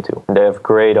tap into. They have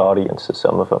great audiences,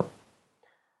 some of them.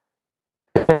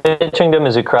 Pitching them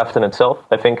is a craft in itself.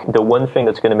 I think the one thing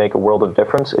that's going to make a world of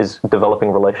difference is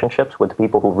developing relationships with the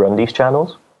people who run these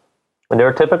channels. And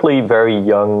they're typically very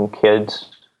young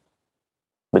kids,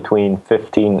 between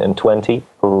 15 and 20,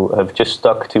 who have just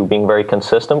stuck to being very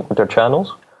consistent with their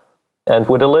channels. And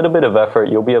with a little bit of effort,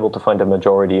 you'll be able to find a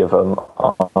majority of them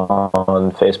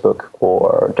on Facebook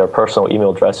or their personal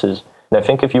email addresses. And I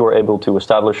think if you were able to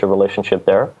establish a relationship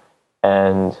there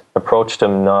and approach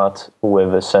them not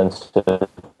with a sense of,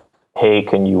 hey,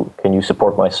 can you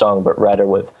support my song, but rather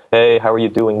with, hey, how are you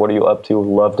doing? What are you up to?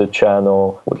 Love the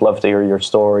channel. Would love to hear your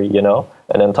story,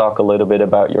 and then talk a little bit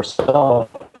about yourself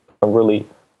and really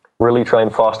try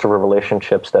and foster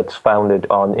relationships that's founded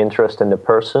on interest in the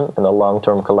person and a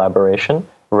long-term collaboration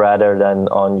rather than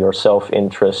on your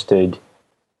self-interested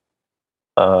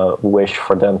wish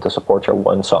for them to support your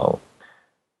one song.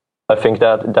 I think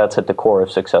that's at the core of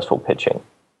successful pitching.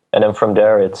 And then from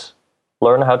there, it's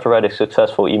learn how to write a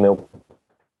successful email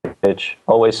pitch.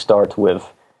 Always start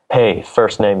with, hey,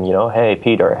 first name, hey,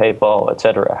 Peter, hey, Paul,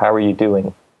 etc. How are you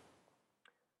doing?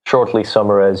 Shortly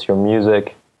summarize your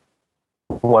music,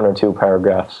 1 or 2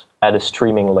 paragraphs, add a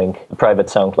streaming link, a private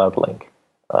SoundCloud link,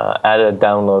 add a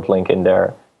download link in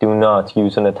there. Do not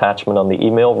use an attachment on the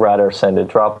email, rather send a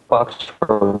Dropbox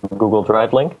or Google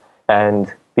Drive link,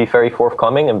 and be very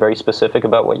forthcoming and very specific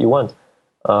about what you want.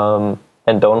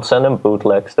 And don't send them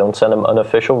bootlegs, don't send them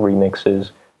unofficial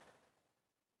remixes,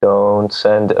 don't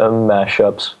send them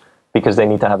mashups, because they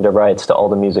need to have the rights to all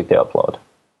the music they upload.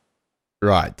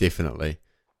 Right, definitely.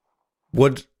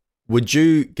 Would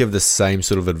you give the same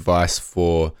sort of advice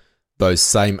for those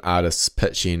same artists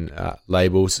pitching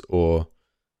labels or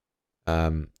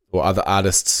other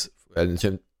artists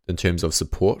in terms of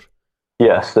support?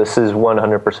 Yes, this is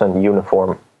 100%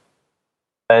 uniform.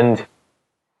 And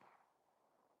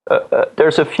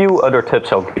there's a few other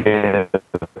tips I'll give.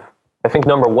 I think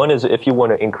number one is, if you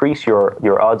want to increase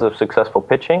your odds of successful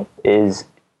pitching, is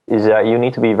that you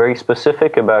need to be very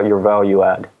specific about your value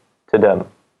add to them.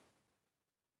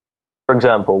 For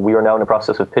example, we are now in the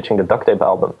process of pitching the Duct Tape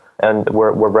album, and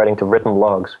we're writing to written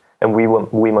logs, and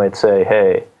we might say,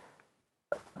 hey,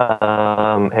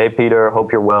 hey Peter,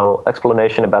 hope you're well,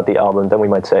 explanation about the album. Then we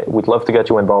might say, we'd love to get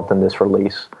you involved in this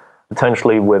release,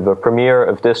 potentially with a premiere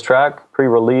of this track,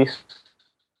 pre-release,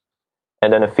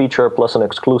 and then a feature plus an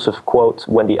exclusive quote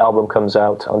when the album comes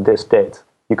out on this date.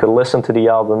 You could listen to the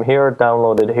album here,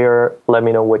 download it here, let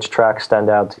me know which tracks stand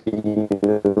out to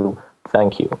you.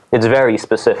 Thank you. It's very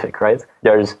specific, right?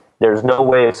 There's no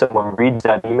way if someone reads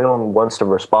that email and wants to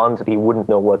respond, he wouldn't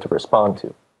know what to respond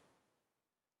to.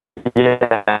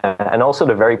 Yeah, and also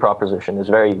the very proposition is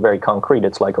very, very concrete.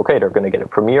 It's like, okay, they're going to get a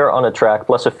premiere on a track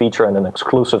plus a feature and an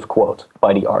exclusive quote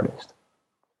by the artist.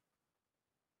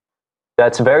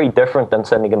 That's very different than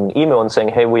sending them an email and saying,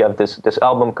 hey, we have this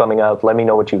album coming out, let me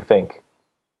know what you think.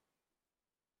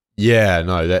 Yeah,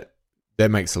 no, that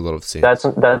makes a lot of sense. That's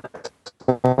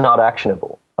not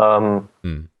actionable. And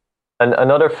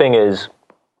another thing is,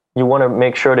 you want to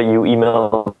make sure that you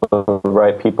email the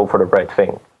right people for the right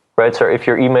thing. Right, so if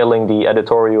you're emailing the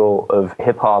editorial of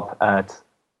hip-hop at,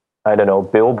 I don't know,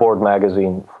 Billboard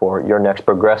magazine for your next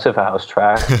progressive house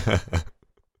track,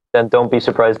 then don't be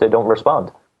surprised they don't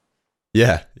respond.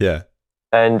 Yeah, yeah.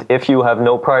 And if you have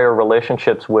no prior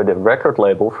relationships with a record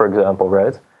label, for example,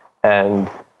 right, and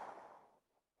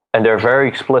they're very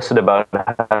explicit about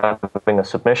having a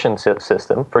submission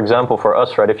system. For example, for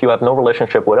us, right, if you have no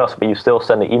relationship with us, but you still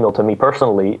send an email to me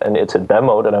personally, and it's a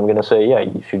demo, then I'm going to say, yeah,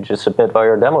 you should just submit via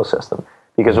our demo system.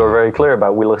 Because we're very clear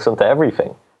about we listen to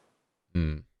everything.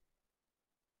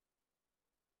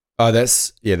 Oh,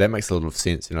 that makes a lot of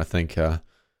sense. And I think a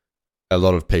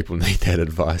lot of people need that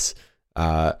advice.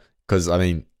 Because, I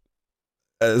mean,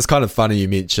 it's kind of funny you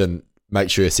mention make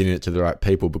sure you're sending it to the right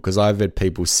people, because I've had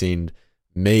people send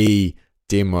me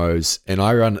demos, and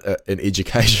I run an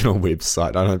educational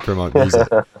website. I don't promote music,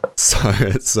 so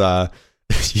it's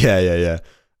yeah.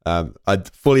 I'd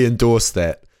fully endorse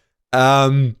that.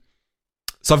 So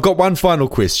I've got one final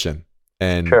question,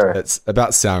 and It's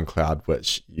about SoundCloud,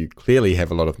 which you clearly have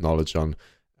a lot of knowledge on,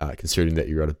 considering that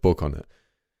you wrote a book on it.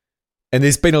 And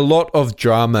there's been a lot of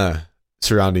drama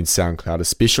surrounding SoundCloud,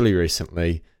 especially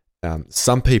recently.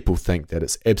 Some people think that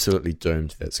it's absolutely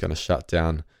doomed, that it's going to shut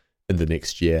down in the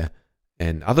next year,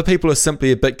 and other people are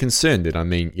simply a bit concerned, and I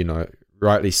mean,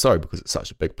 rightly so, because it's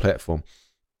such a big platform.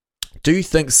 Do you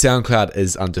think SoundCloud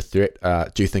is under threat?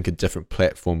 Do you think a different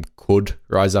platform could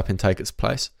rise up and take its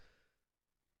place?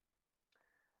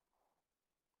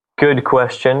 Good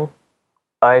question.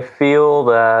 I feel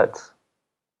that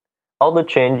all the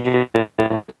changes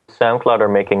SoundCloud are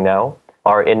making now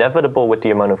are inevitable with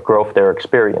the amount of growth they're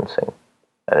experiencing.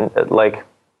 And like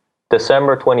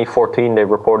December 2014, they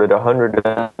reported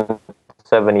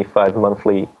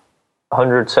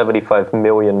 175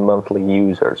 million monthly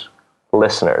users,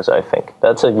 listeners. I think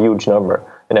that's a huge number,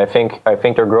 and I think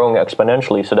they're growing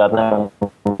exponentially. So that number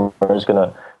is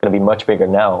gonna be much bigger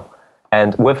now.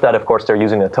 And with that, of course, they're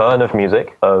using a ton of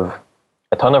music of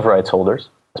a ton of rights holders,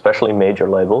 especially major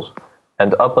labels.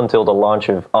 And up until the launch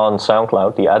of on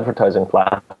SoundCloud, the advertising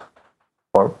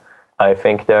platform, I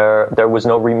think there was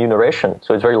no remuneration.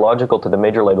 So it's very logical to the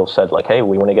major labels said, like, hey,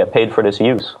 we want to get paid for this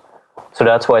use. So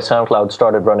that's why SoundCloud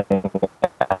started running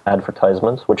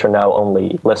advertisements, which are now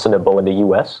only listenable in the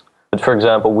US. But for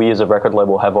example, we as a record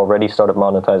label have already started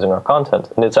monetizing our content,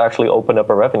 and it's actually opened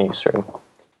up a revenue stream.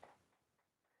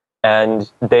 And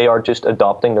they are just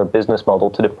adopting their business model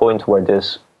to the point where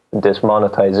this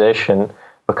monetization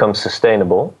becomes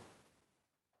sustainable.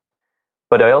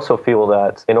 But I also feel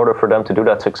that in order for them to do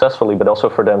that successfully, but also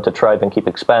for them to thrive and keep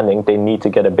expanding, they need to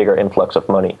get a bigger influx of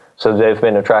money. So they've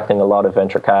been attracting a lot of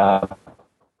venture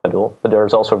capital, but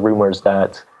there's also rumors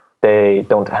that they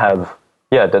don't have,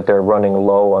 that they're running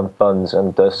low on funds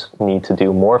and thus need to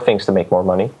do more things to make more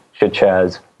money, such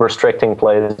as restricting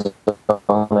plays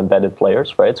on embedded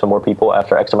players, right? So more people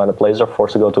after X amount of plays are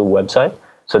forced to go to a website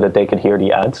so that they can hear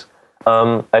the ads.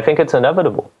 I think it's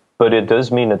inevitable, but it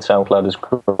does mean that SoundCloud is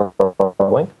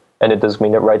growing, and it does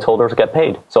mean that rights holders get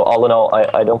paid. So all in all,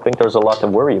 I don't think there's a lot to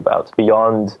worry about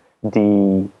beyond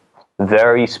the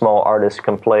very small artists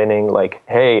complaining like,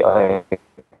 hey, I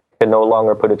can no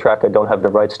longer put a track I don't have the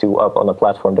rights to up on a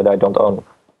platform that I don't own.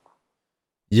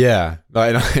 Yeah,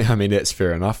 I mean, that's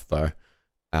fair enough, though,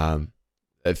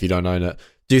 if you don't own it.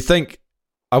 Do you think,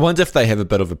 I wonder if they have a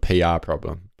bit of a PR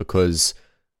problem, because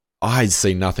I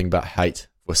see nothing but hate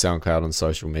for SoundCloud on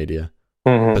social media,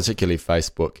 particularly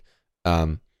Facebook,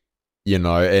 and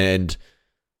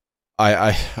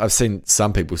I've seen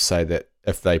some people say that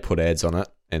if they put ads on it,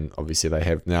 and obviously they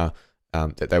have now,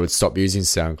 that they would stop using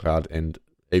SoundCloud, and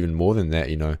even more than that,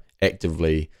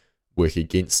 actively work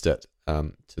against it,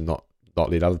 to not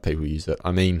let other people use it.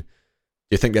 I mean, do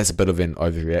you think that's a bit of an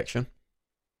overreaction?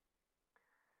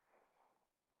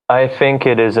 I think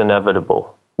it is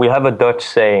inevitable. We have a Dutch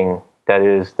saying that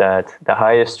is that the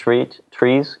highest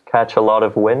trees catch a lot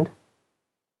of wind.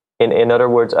 In other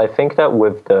words, I think that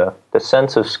with the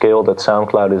sense of scale that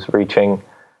SoundCloud is reaching,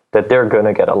 that they're going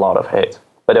to get a lot of hate.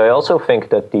 But I also think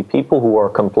that the people who are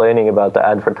complaining about the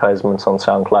advertisements on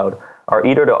SoundCloud are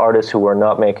either the artists who are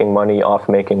not making money off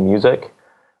making music,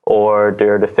 or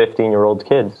they're the 15-year-old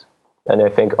kids. And I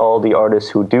think all the artists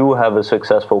who do have a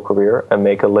successful career and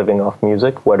make a living off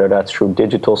music, whether that's through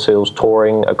digital sales,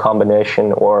 touring, a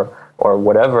combination, or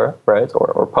whatever, right,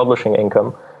 or publishing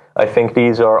income, I think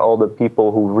these are all the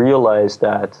people who realize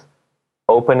that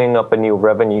opening up a new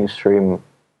revenue stream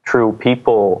through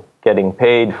people getting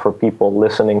paid for people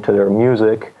listening to their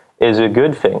music is a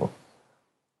good thing.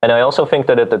 And I also think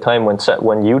that at the time when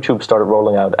YouTube started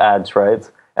rolling out ads, right,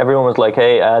 everyone was like,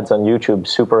 hey, ads on YouTube,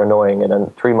 super annoying. And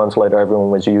then 3 months later, everyone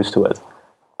was used to it.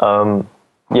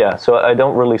 Yeah, so I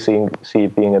don't really see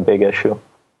it being a big issue.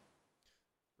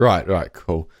 Right,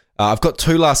 cool. I've got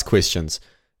two last questions,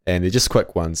 and they're just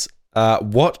quick ones.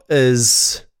 What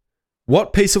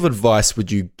piece of advice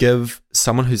would you give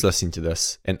someone who's listening to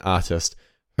this, an artist,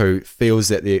 who feels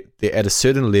that they're at a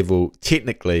certain level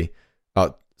technically,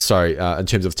 in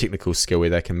terms of technical skill where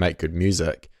they can make good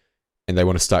music, and they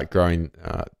want to start growing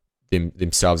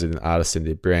themselves as an artist and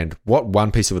their brand? What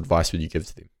one piece of advice would you give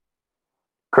to them?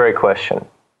 Great question.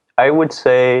 I would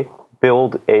say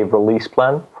build a release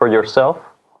plan for yourself.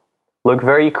 Look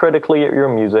very critically at your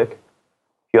music.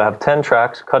 If you have 10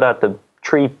 tracks, cut out the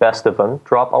 3 best of them,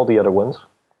 drop all the other ones.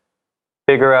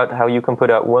 Figure out how you can put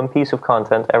out one piece of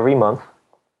content every month.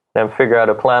 Then figure out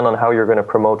a plan on how you're going to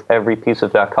promote every piece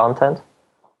of that content.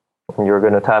 And you're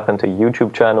going to tap into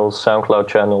YouTube channels, SoundCloud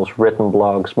channels, written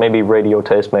blogs, maybe radio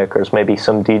tastemakers, maybe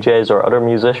some DJs or other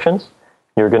musicians.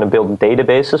 You're going to build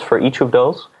databases for each of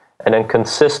those. And then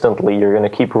consistently, you're going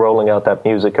to keep rolling out that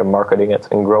music and marketing it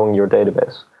and growing your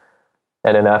database.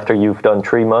 And then after you've done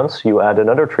 3 months, you add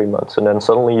another 3 months. And then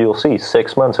suddenly you'll see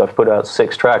 6 months, I've put out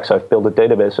 6 tracks. I've built a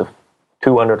database of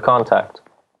 200 contacts.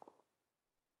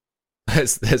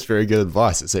 That's very good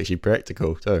advice. It's actually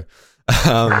practical too.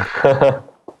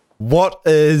 What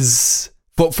is,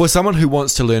 for someone who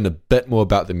wants to learn a bit more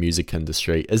about the music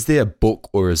industry, is there a book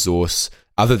or resource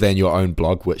other than your own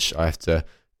blog, which I have to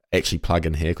actually plug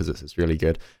in here because it's really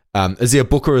good? Is there a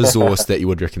book or resource that you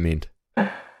would recommend?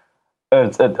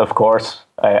 Of course,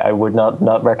 I would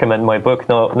not recommend my book.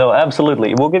 No,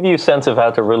 absolutely. It will give you a sense of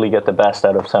how to really get the best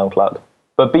out of SoundCloud.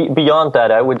 But beyond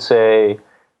that, I would say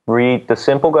read The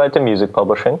Simple Guide to Music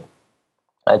Publishing.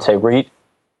 I'd say read,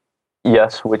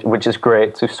 yes, which is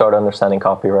great to start understanding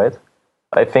copyright.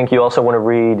 I think you also want to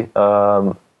read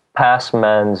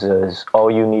Passman's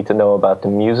All You Need to Know About the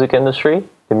Music Industry,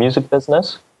 the music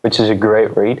business, which is a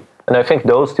great read. And I think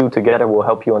those two together will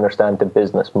help you understand the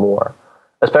business more.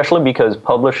 Especially because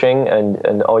publishing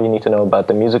and All You Need to Know About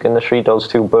the Music Industry, those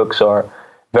 2 books are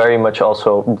very much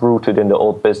also rooted in the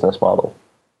old business model.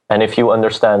 And if you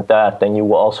understand that, then you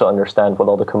will also understand what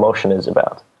all the commotion is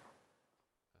about.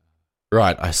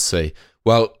 Right, I see.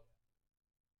 Well,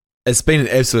 it's been an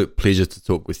absolute pleasure to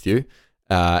talk with you.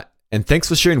 And thanks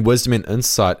for sharing wisdom and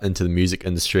insight into the music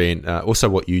industry and also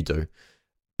what you do.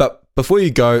 But before you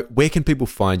go, where can people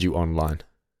find you online?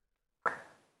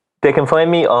 They can find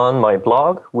me on my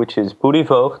blog, which is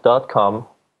budivoogt.com,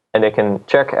 and they can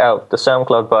check out the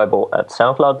SoundCloud Bible at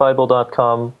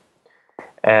soundcloudbible.com.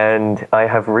 And I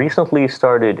have recently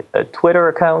started a Twitter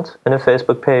account and a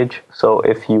Facebook page, so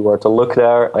if you were to look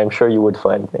there, I'm sure you would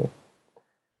find me.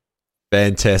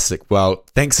 Fantastic. Well,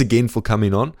 thanks again for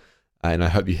coming on, and I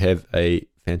hope you have a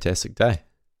fantastic day.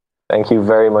 Thank you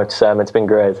very much, Sam. It's been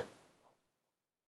great.